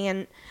talking,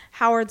 and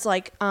Howard's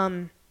like,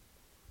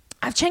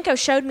 Ivchenko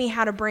showed me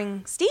how to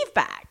bring Steve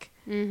back.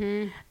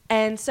 Mm-hmm.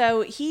 And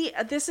so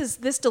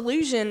this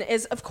delusion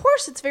is, of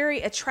course, it's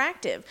very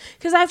attractive,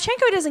 because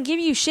Ivchenko doesn't give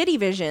you shitty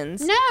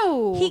visions.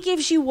 No. He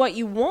gives you what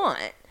you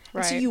want.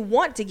 Right. So you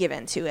want to give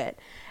into it.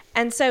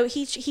 And so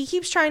he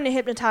keeps trying to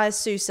hypnotize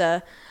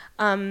Sousa,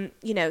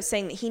 you know,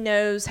 saying that he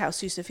knows how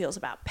Sousa feels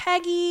about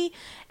Peggy,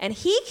 and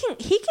he can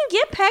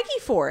get Peggy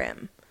for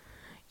him.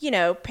 You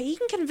know, he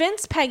can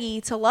convince Peggy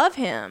to love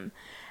him.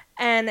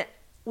 And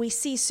we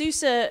see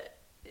Sousa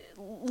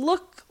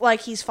look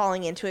like he's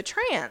falling into a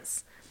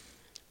trance.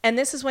 And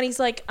this is when he's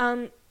like,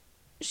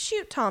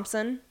 shoot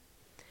Thompson,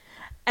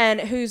 and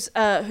who's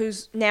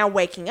now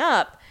waking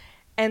up.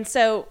 And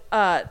so,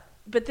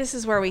 but this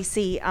is where we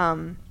see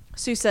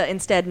Sousa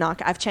instead knock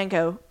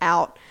Ivchenko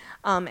out,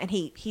 and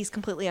he's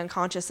completely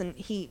unconscious, and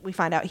we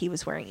find out he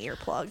was wearing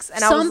earplugs. And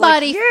somebody I was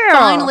like, yeah!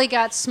 finally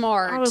got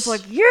smart. I was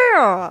like,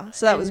 yeah!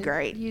 So that was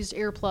great. Used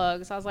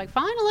earplugs. I was like,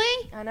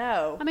 finally? I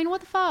know. I mean,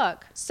 what the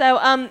fuck?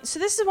 So so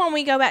this is when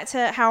we go back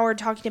to Howard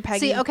talking to Peggy.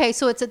 See, okay,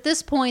 so it's at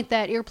this point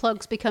that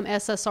earplugs become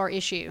SSR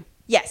issue.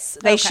 Yes,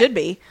 they should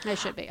be. They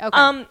should be.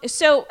 Okay.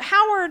 So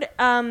Howard,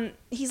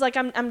 he's like,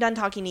 I'm done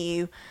talking to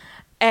you.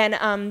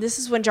 And this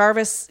is when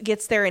Jarvis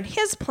gets there in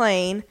his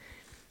plane.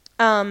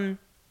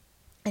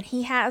 And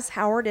he has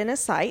Howard in his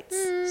sights.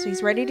 So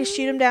he's ready to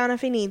shoot him down if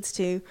he needs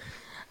to.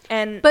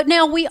 But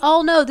now we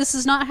all know this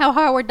is not how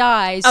Howard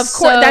dies. Of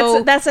course,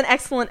 so that's an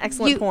excellent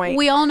point.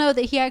 We all know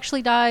that he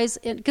actually dies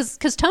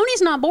because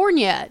Tony's not born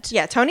yet.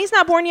 Yeah, Tony's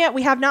not born yet.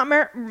 We have not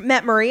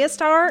met Maria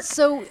Stark.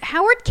 So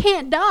Howard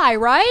can't die,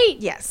 right?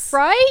 Yes.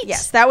 Right?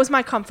 Yes, that was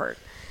my comfort.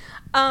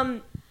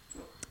 And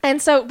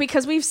so,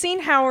 because we've seen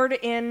Howard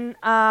in,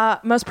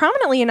 most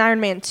prominently in Iron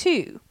Man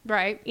 2.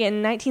 Right.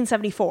 In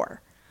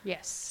 1974.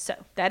 Yes. So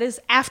that is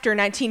after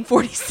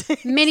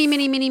 1946.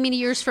 Many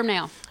years from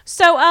now.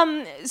 So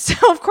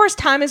of course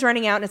time is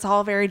running out, and it's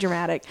all very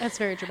dramatic. That's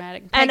very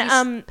dramatic.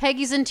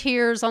 Peggy's in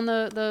tears on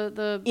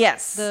the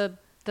yes,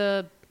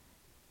 the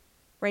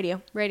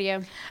radio.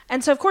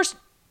 And so of course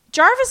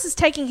Jarvis is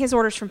taking his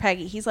orders from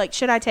Peggy. He's like,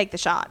 should I take the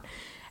shot?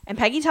 And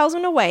Peggy tells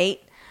him to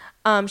wait.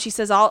 She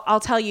says, I'll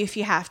tell you if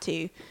you have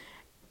to.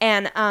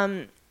 And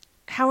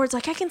Howard's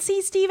like, I can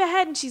see Steve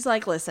ahead, and she's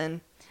like, listen,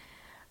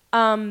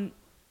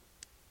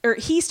 or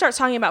he starts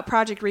talking about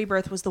Project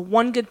Rebirth was the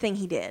one good thing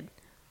he did.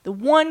 The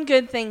one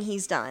good thing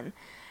he's done.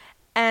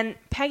 And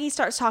Peggy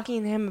starts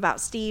talking to him about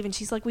Steve, and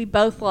she's like, we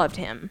both loved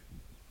him.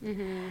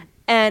 Mm-hmm.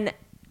 And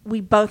we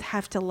both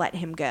have to let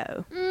him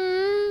go.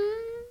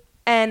 Mm.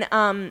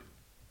 And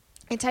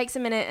it takes a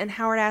minute, and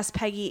Howard asks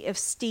Peggy if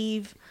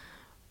Steve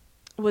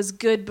was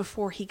good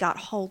before he got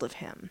hold of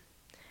him.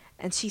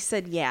 And she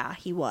said, yeah,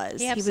 he was.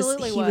 He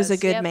absolutely was. He was a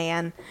good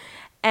man.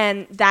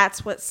 And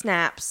that's what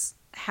snaps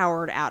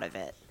Howard out of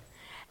it.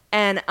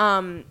 And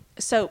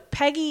so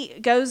Peggy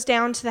goes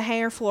down to the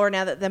hangar floor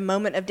now that the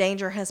moment of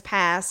danger has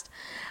passed,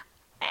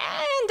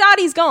 and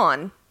Dottie's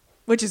gone,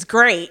 which is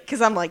great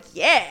because I'm like,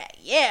 yeah,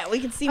 we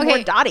can see more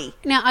Dottie.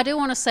 Now, I do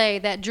want to say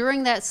that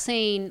during that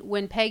scene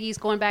when Peggy's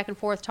going back and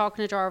forth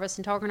talking to Jarvis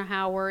and talking to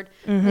Howard,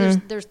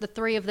 there's the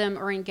three of them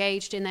are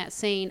engaged in that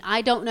scene.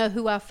 I don't know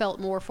who I felt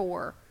more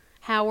for,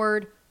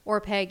 Howard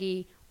or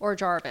Peggy or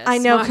Jarvis. I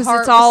know, because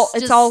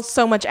it's all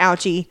so much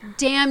ouchy.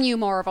 Damn you,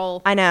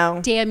 Marvel. I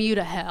know. Damn you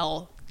to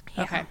hell.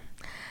 Yeah. Okay.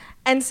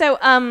 And so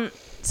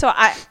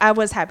I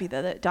was happy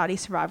that Dottie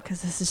survived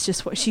because this is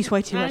just she's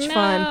way too much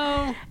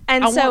fun.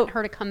 And I so want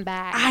her to come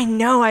back. I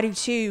know, I do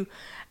too.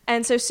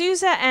 And so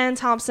Sousa and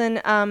Thompson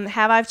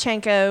have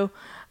Ivchenko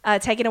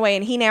taken away,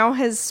 and he now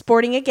is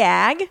sporting a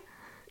gag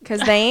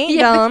because they ain't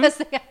dumb.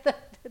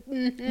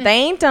 They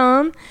ain't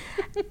dumb.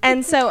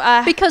 And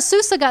so because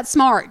Sousa got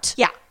smart.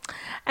 Yeah.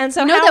 And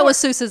so that was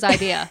Sousa's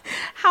idea.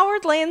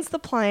 Howard lands the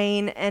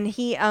plane, and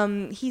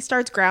he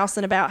starts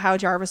grousing about how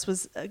Jarvis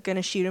was going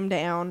to shoot him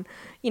down.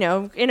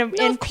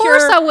 Of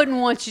course I wouldn't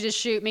want you to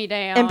shoot me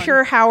down. In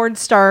pure Howard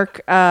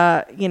Stark,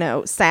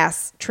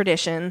 sass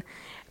tradition.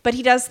 But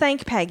he does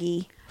thank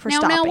Peggy for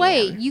stopping him. Now,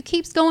 wait. You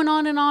keep going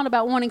on and on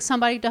about wanting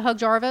somebody to hug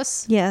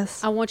Jarvis.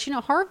 Yes. I want you to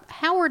know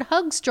Howard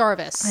hugs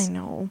Jarvis. I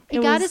know. He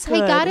got his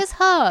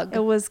hug.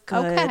 It was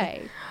good.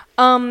 Okay.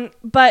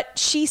 But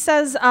she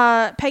says,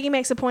 Peggy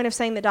makes a point of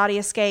saying that Dottie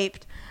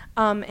escaped,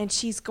 and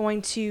she's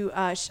going to,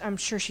 I'm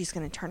sure she's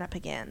going to turn up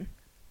again.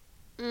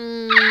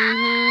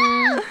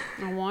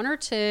 Mm-hmm. I want her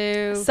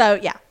to. So,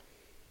 yeah.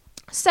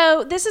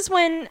 So, this is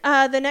when,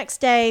 the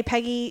next day,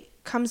 Peggy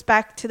comes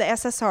back to the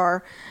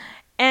SSR,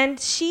 and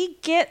she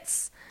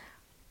gets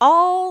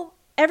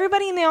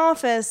everybody in the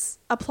office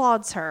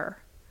applauds her.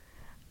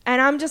 And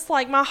I'm just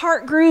like, my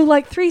heart grew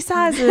like 3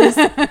 sizes.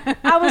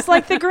 I was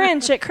like the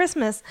Grinch at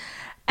Christmas.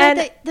 And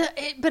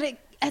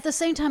at the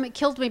same time, it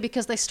killed me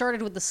because they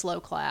started with the slow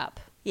clap.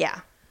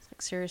 Yeah.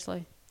 Like,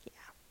 seriously?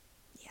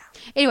 Yeah.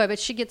 Anyway, but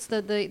she gets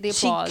the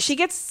applause. She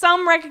gets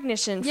some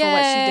recognition for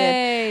what she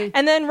did.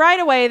 And then right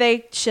away,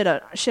 they shit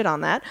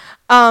on that.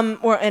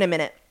 Or in a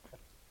minute.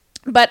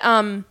 But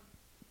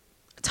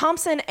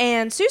Thompson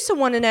and Sousa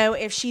want to know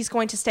if she's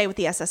going to stay with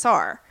the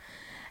SSR.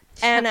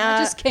 And I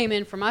just came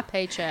in for my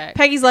paycheck.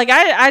 Peggy's like,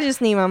 I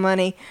just need my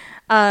money.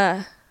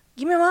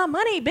 Give me my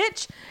money,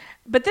 bitch.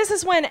 But this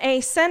is when a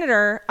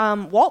senator,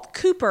 Walt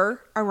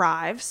Cooper,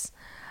 arrives.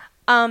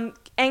 And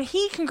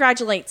he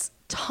congratulates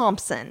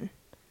Thompson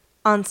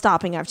on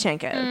stopping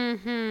Ivchenko.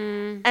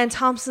 Mm-hmm. And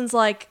Thompson's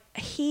like,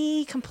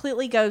 he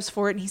completely goes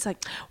for it. And he's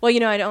like, well,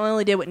 I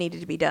only did what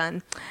needed to be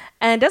done.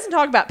 And doesn't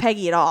talk about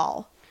Peggy at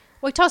all.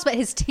 Well, he talks about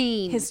his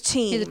team. His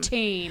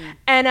team.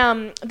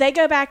 And they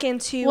go back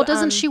into... Well,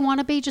 doesn't she want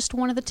to be just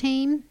one of the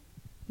team?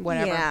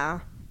 Whatever. Yeah,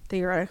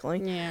 theoretically.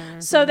 Yeah. Mm-hmm.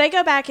 So they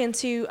go back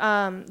into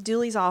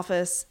Dooley's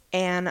office,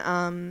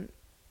 and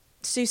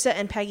Sousa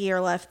and Peggy are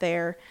left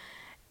there.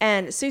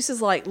 And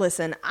Sousa's like,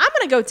 listen, I'm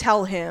going to go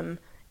tell him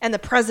and the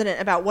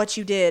president about what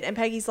you did. And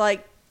Peggy's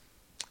like,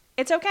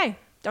 it's okay.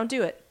 Don't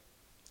do it.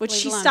 Which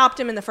she stopped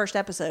him in the first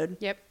episode.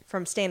 Yep.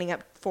 From standing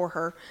up for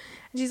her.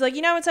 And she's like,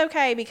 it's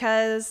okay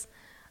because...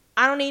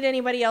 I don't need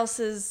anybody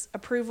else's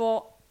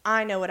approval.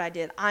 I know what I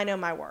did. I know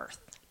my worth.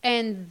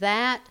 And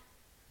that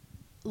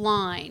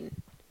line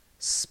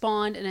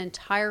spawned an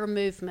entire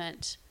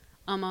movement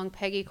among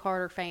Peggy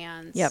Carter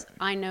fans. Yep.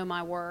 I know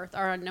my worth,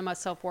 or I know my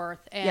self-worth.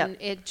 And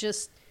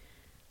it's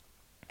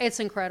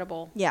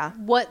incredible. Yeah.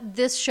 What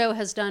this show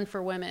has done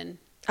for women.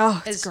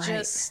 Oh, it's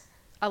great.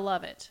 I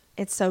love it.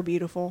 It's so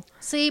beautiful.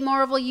 See,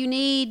 Marvel, you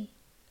need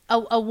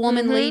a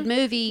woman lead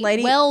movie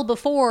well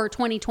before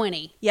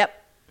 2020.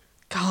 Yep.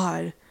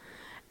 God.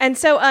 And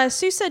so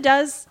Sousa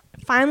does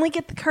finally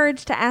get the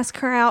courage to ask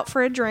her out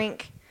for a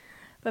drink.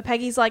 But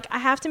Peggy's like, I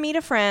have to meet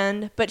a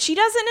friend. But she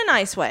does it in a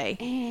nice way.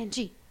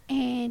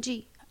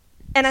 Angie.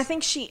 And I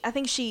think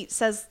she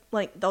says,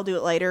 like, they'll do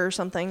it later or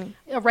something.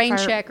 A rain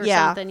check or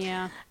something,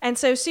 yeah. And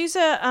so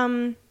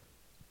Sousa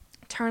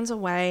turns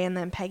away, and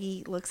then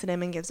Peggy looks at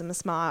him and gives him a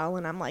smile.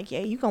 And I'm like, yeah,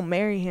 you gonna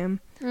marry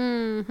him.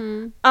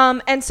 Mm-hmm.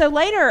 And so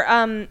later,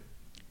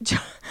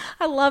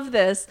 I love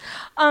this.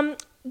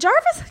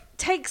 Jarvis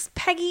takes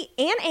Peggy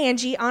and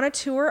Angie on a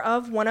tour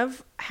of one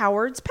of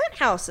Howard's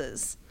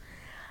penthouses.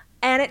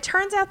 And it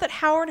turns out that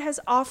Howard has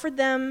offered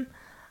them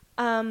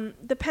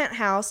the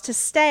penthouse to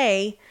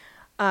stay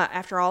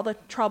after all the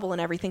trouble and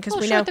everything. Because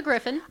we know at the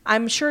Griffin.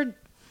 I'm sure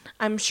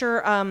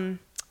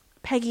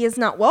Peggy is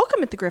not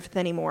welcome at the Griffin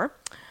anymore.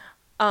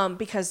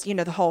 Because,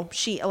 the whole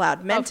she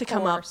allowed men to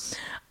come up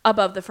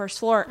above the first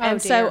floor. Oh,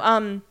 and dear. so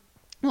and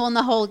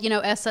the whole,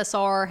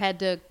 SSR had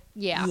to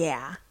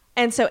Yeah.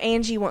 And so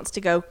Angie wants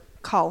to go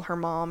call her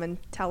mom and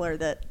tell her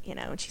that,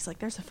 and she's like,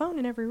 there's a phone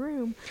in every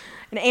room.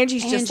 And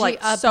Angie's just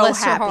like so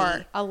bless happy. Her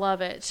heart. I love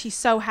it. She's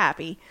so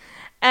happy.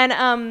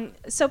 And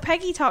so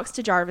Peggy talks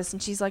to Jarvis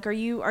and she's like, are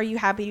you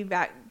happy to be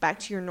back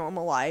to your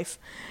normal life?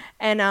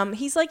 And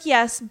he's like,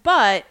 yes,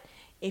 but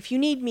if you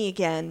need me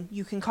again,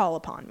 you can call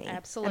upon me.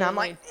 Absolutely. And I'm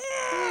like,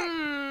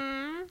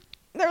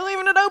 they're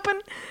leaving it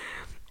open.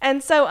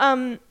 And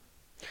so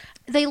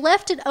They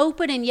left it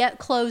open and yet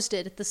closed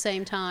it at the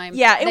same time.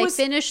 Yeah, They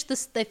finished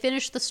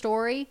the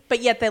story.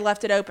 But yet they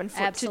left it open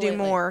to Absolutely. do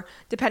more,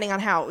 depending on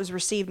how it was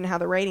received and how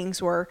the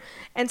ratings were.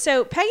 And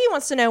so Peggy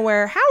wants to know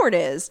where Howard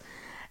is.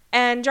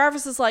 And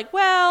Jarvis is like,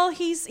 well,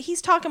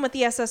 he's talking with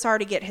the SSR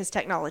to get his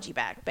technology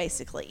back,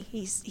 basically.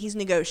 He's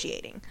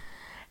negotiating.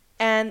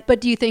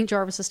 But do you think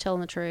Jarvis is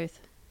telling the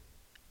truth?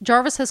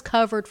 Jarvis has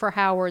covered for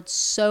Howard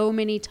so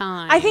many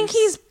times. I think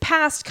he's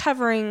past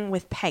covering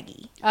with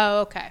Peggy. Oh,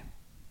 okay.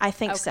 I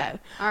think Okay. so.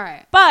 All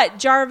right. But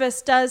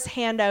Jarvis does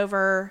hand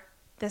over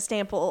the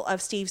sample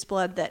of Steve's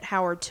blood that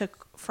Howard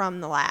took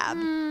from the lab.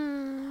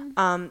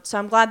 So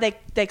I'm glad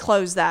they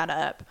closed that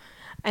up.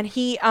 And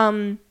he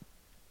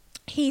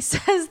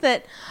says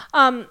that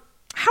Howard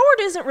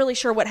isn't really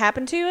sure what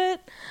happened to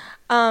it,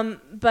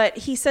 but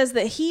he says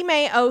that he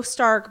may owe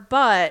Stark,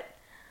 but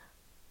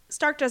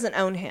Stark doesn't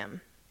own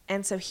him.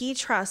 And so he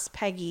trusts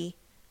Peggy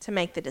to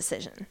make the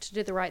decision. To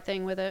do the right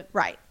thing with it.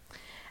 Right.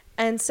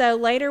 And so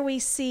later we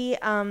see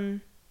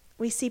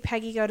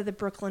Peggy go to the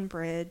Brooklyn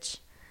Bridge.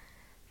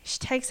 She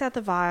takes out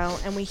the vial,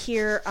 and we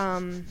hear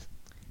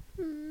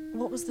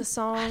what was the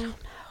song?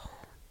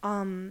 I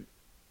don't know.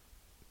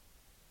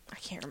 I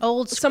can't remember.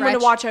 Old Someone to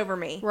Scratch- Watch Over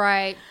Me.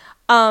 Right.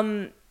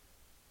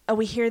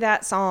 We hear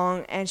that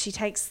song, and she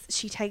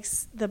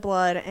takes the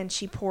blood and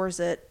she pours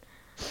it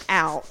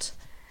out,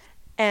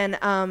 and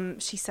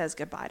she says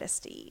goodbye to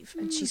Steve,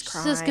 and she's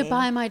crying. She says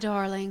goodbye, my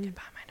darling.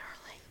 Goodbye, my darling.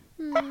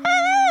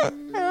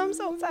 And I'm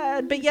so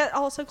sad, but yet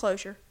also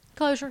closure.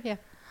 Closure, yeah.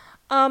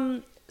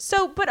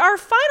 But our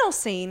final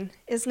scene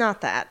is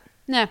not that.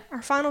 No.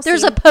 Our final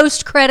There's scene. a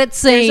post-credit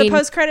scene. There's a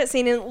post-credit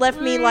scene, and it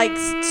left me like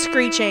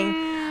screeching.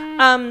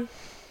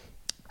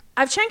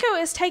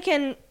 Ivchenko is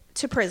taken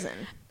to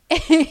prison.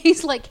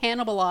 He's like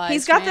cannibalized.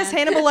 He's got man. this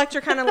Hannibal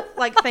Lecter kind of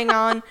like thing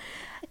on,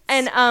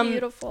 and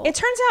beautiful. It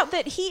turns out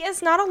that he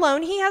is not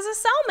alone. He has a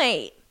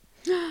cellmate,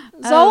 Oh,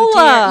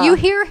 Zola. dear. You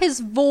hear his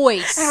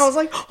voice. And I was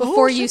like,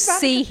 before you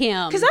see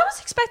him. because I was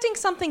expecting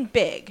something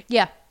big.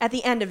 Yeah. At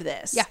the end of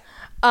this. Yeah.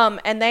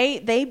 And they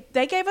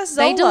gave us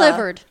Zola. They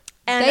delivered.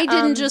 And, they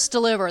didn't just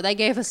deliver. They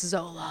gave us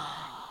Zola.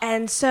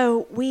 And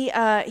so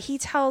he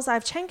tells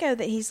Ivchenko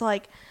that he's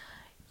like,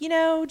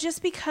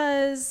 just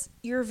because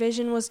your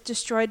vision was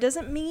destroyed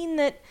doesn't mean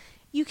that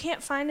you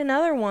can't find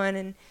another one.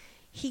 And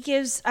he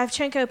gives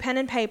Ivchenko pen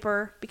and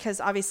paper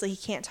because obviously he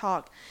can't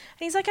talk.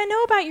 And he's like, I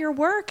know about your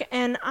work,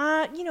 and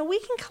we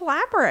can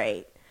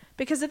collaborate,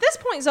 because at this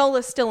point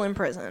Zola's still in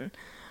prison.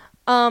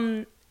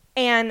 And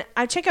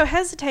Ivchenko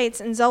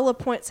hesitates, and Zola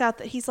points out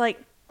that he's like,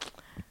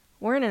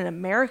 we're in an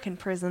American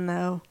prison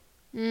though.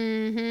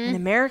 Mm-hmm. And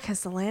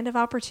America's the land of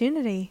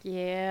opportunity.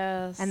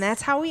 Yes. And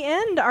that's how we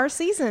end our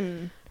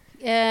season.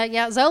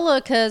 Yeah, Zola,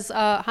 because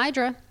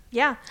Hydra.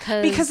 Yeah.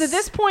 Because at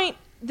this point,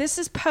 this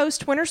is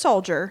post Winter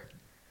Soldier.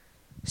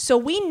 So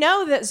we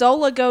know that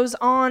Zola goes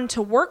on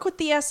to work with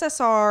the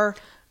SSR,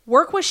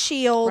 work with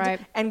S.H.I.E.L.D., Right.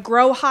 and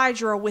grow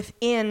Hydra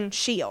within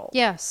S.H.I.E.L.D.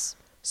 Yes.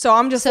 So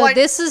I'm just So like...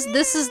 this is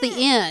the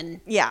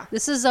end. Yeah.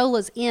 This is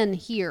Zola's end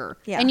here.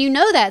 Yeah. And you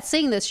know that,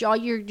 seeing this, y'all,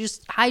 you're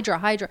just Hydra.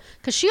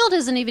 Because S.H.I.E.L.D.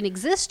 doesn't even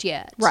exist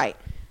yet. Right.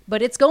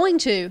 But it's going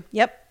to.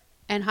 Yep.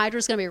 And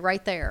Hydra's going to be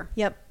right there.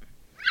 Yep.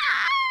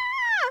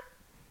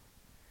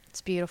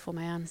 It's beautiful,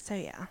 man. So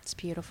yeah. It's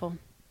beautiful.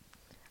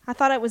 I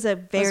thought it was a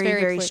very,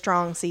 very very quick.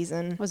 strong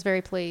season. I was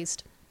very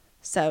pleased.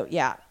 So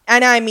yeah.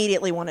 And I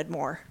immediately wanted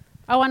more.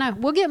 Oh, I know.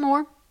 We'll get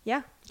more.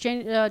 Yeah.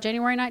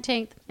 January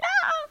 19th. Yeah.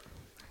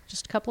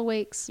 Just a couple of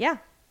weeks. Yeah.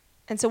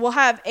 And so we'll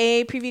have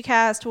a preview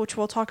cast, which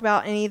we'll talk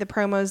about any of the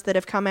promos that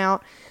have come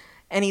out,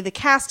 any of the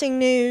casting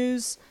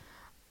news.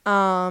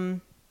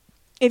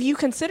 If you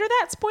consider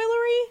that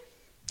spoilery,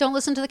 Don't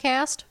listen to the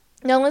cast.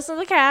 don't listen to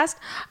the cast.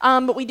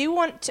 But I do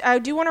want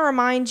to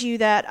remind you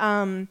that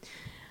now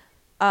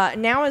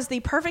is the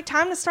perfect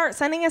time to start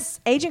sending us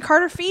Agent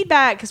Carter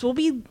feedback, because we'll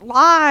be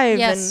live.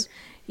 Yes.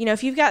 And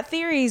if you've got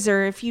theories,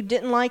 or if you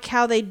didn't like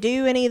how they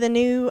do any of the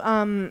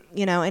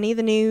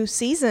new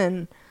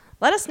season,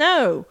 let us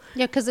know.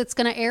 Yeah, because it's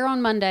going to air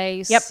on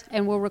Mondays. Yep.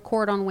 And we'll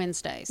record on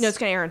Wednesdays. No, it's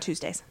going to air on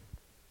Tuesdays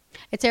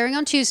It's airing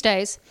on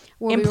Tuesdays.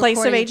 We'll in be place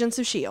of recording- Agents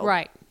of S.H.I.E.L.D.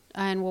 Right.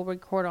 And we'll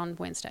record on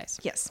Wednesdays.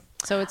 Yes.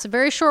 So it's a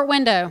very short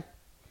window.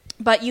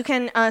 But you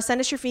can send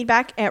us your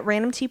feedback at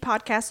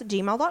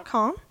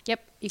randomtpodcast@gmail.com Yep.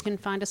 You can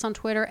find us on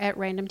Twitter at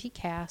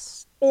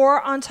randomtcast.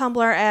 or on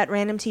Tumblr at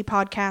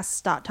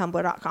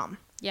randomtpodcasts.tumblr.com.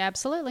 Yeah,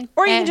 absolutely.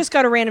 Or you can And- just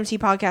go to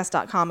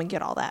randomtpodcast.com and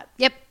get all that.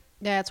 Yep.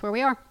 That's where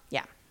we are.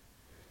 Yeah.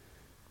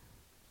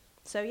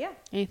 So, yeah.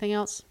 Anything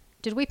else?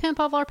 Did we pimp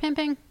all our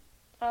pimping?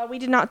 We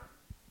did not...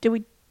 Did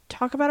we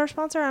talk about our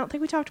sponsor? I don't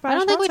think we talked about I our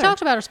don't sponsor. think we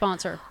talked about our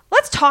sponsor.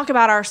 Let's talk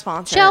about our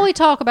sponsor. Shall we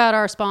talk about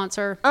our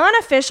sponsor?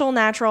 Unofficial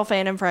Natural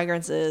Fandom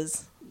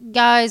Fragrances.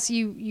 Guys,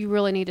 you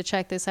really need to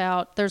check this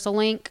out. There's a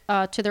link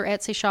to their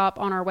Etsy shop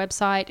on our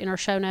website in our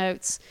show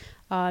notes.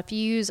 If you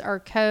use our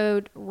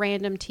code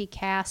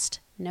RandomTcast,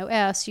 no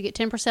S, you get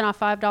 10% off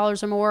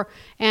 $5 or more.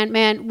 And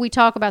man, we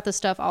talk about this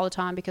stuff all the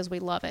time because we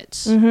love it.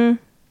 Mm-hmm.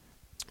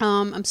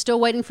 I'm still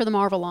waiting for the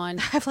Marvel line.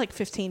 I have like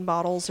 15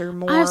 bottles or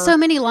more. I have so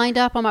many lined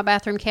up on my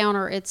bathroom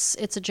counter. It's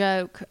a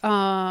joke.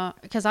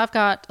 Because I've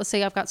got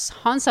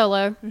Han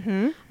Solo.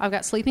 Mm-hmm. I've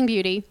got Sleeping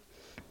Beauty.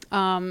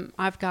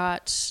 I've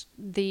got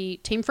the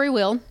Team Free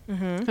Will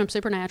from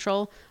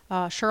Supernatural.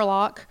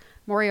 Sherlock,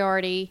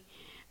 Moriarty.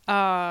 What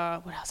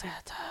else? I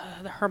got?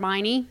 The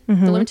Hermione,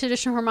 the limited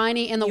edition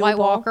Hermione, and the White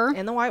Walker.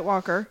 And the White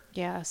Walker.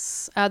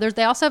 Yes.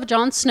 They also have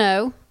Jon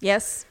Snow.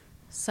 Yes.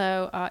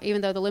 So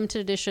even though the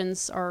limited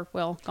editions are,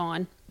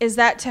 gone. Is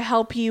that to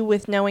help you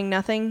with knowing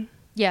nothing?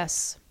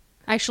 Yes.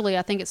 Actually,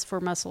 I think it's for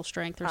muscle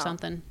strength or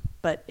something.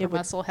 But it would,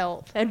 muscle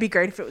health. That'd be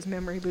great if it was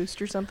memory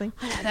boost or something.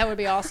 That would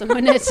be awesome,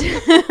 wouldn't it?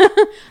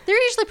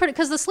 They're usually pretty,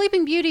 because the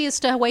Sleeping Beauty is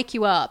to wake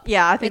you up.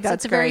 Yeah, I think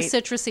that's great. It's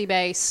very citrusy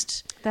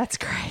based. That's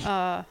great.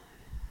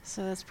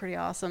 So that's pretty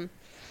awesome.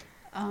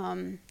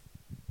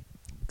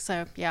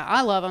 So yeah,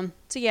 I love them.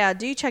 So yeah,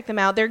 do check them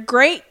out. They're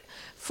great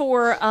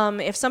for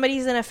if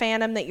somebody's in a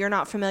fandom that you're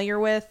not familiar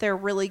with. They're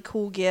really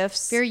cool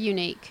gifts. Very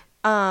unique.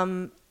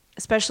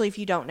 Especially if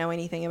you don't know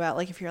anything about,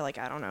 like, if you're like,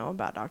 I don't know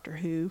about Doctor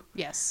Who.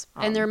 Yes.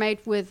 And they're made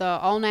with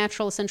all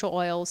natural essential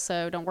oils,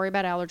 so don't worry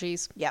about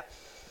allergies. Yep.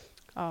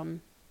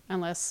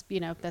 Unless,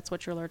 that's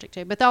what you're allergic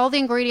to. But all the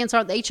ingredients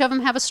each of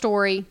them have a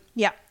story.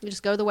 Yeah. You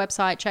just go to the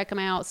website, check them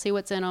out, see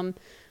what's in them.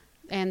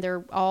 And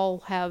they're all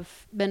have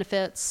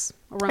benefits.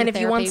 And if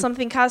you want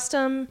something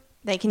custom,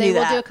 they do that. They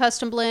will do a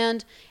custom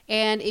blend.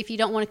 And if you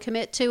don't want to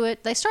commit to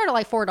it, they start at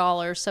like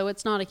 $4, so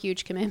it's not a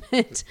huge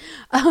commitment.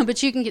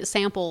 But you can get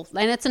sample,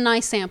 and it's a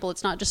nice sample.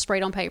 It's not just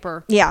sprayed on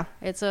paper. Yeah.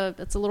 It's a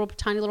little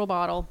tiny little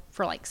bottle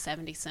for like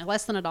 70 cents,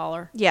 less than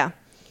 $1. Yeah.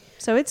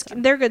 So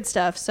they're good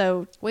stuff.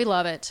 So we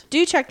love it.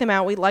 Do check them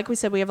out. Like we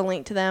said, we have a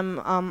link to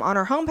them on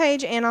our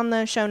homepage and on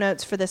the show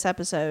notes for this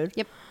episode.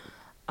 Yep.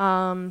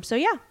 So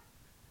yeah,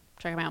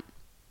 check them out.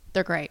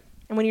 They're great.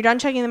 And when you're done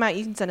checking them out,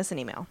 you can send us an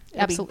email.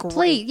 Absolutely.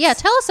 Please, yeah,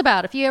 tell us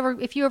about it.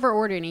 If you ever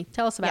order any,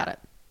 tell us about it.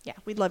 Yeah,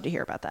 we'd love to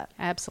hear about that.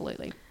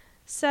 Absolutely.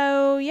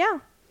 So yeah,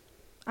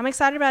 I'm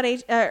excited about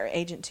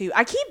Agent 2.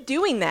 I keep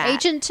doing that.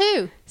 Agent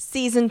 2.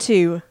 Season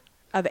 2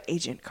 of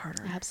Agent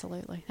Carter.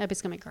 Absolutely.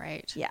 That'd gonna be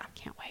great. Yeah.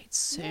 Can't wait.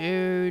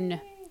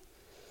 Soon.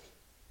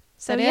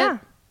 So yeah.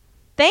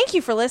 Thank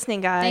you for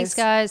listening, guys. Thanks,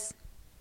 guys.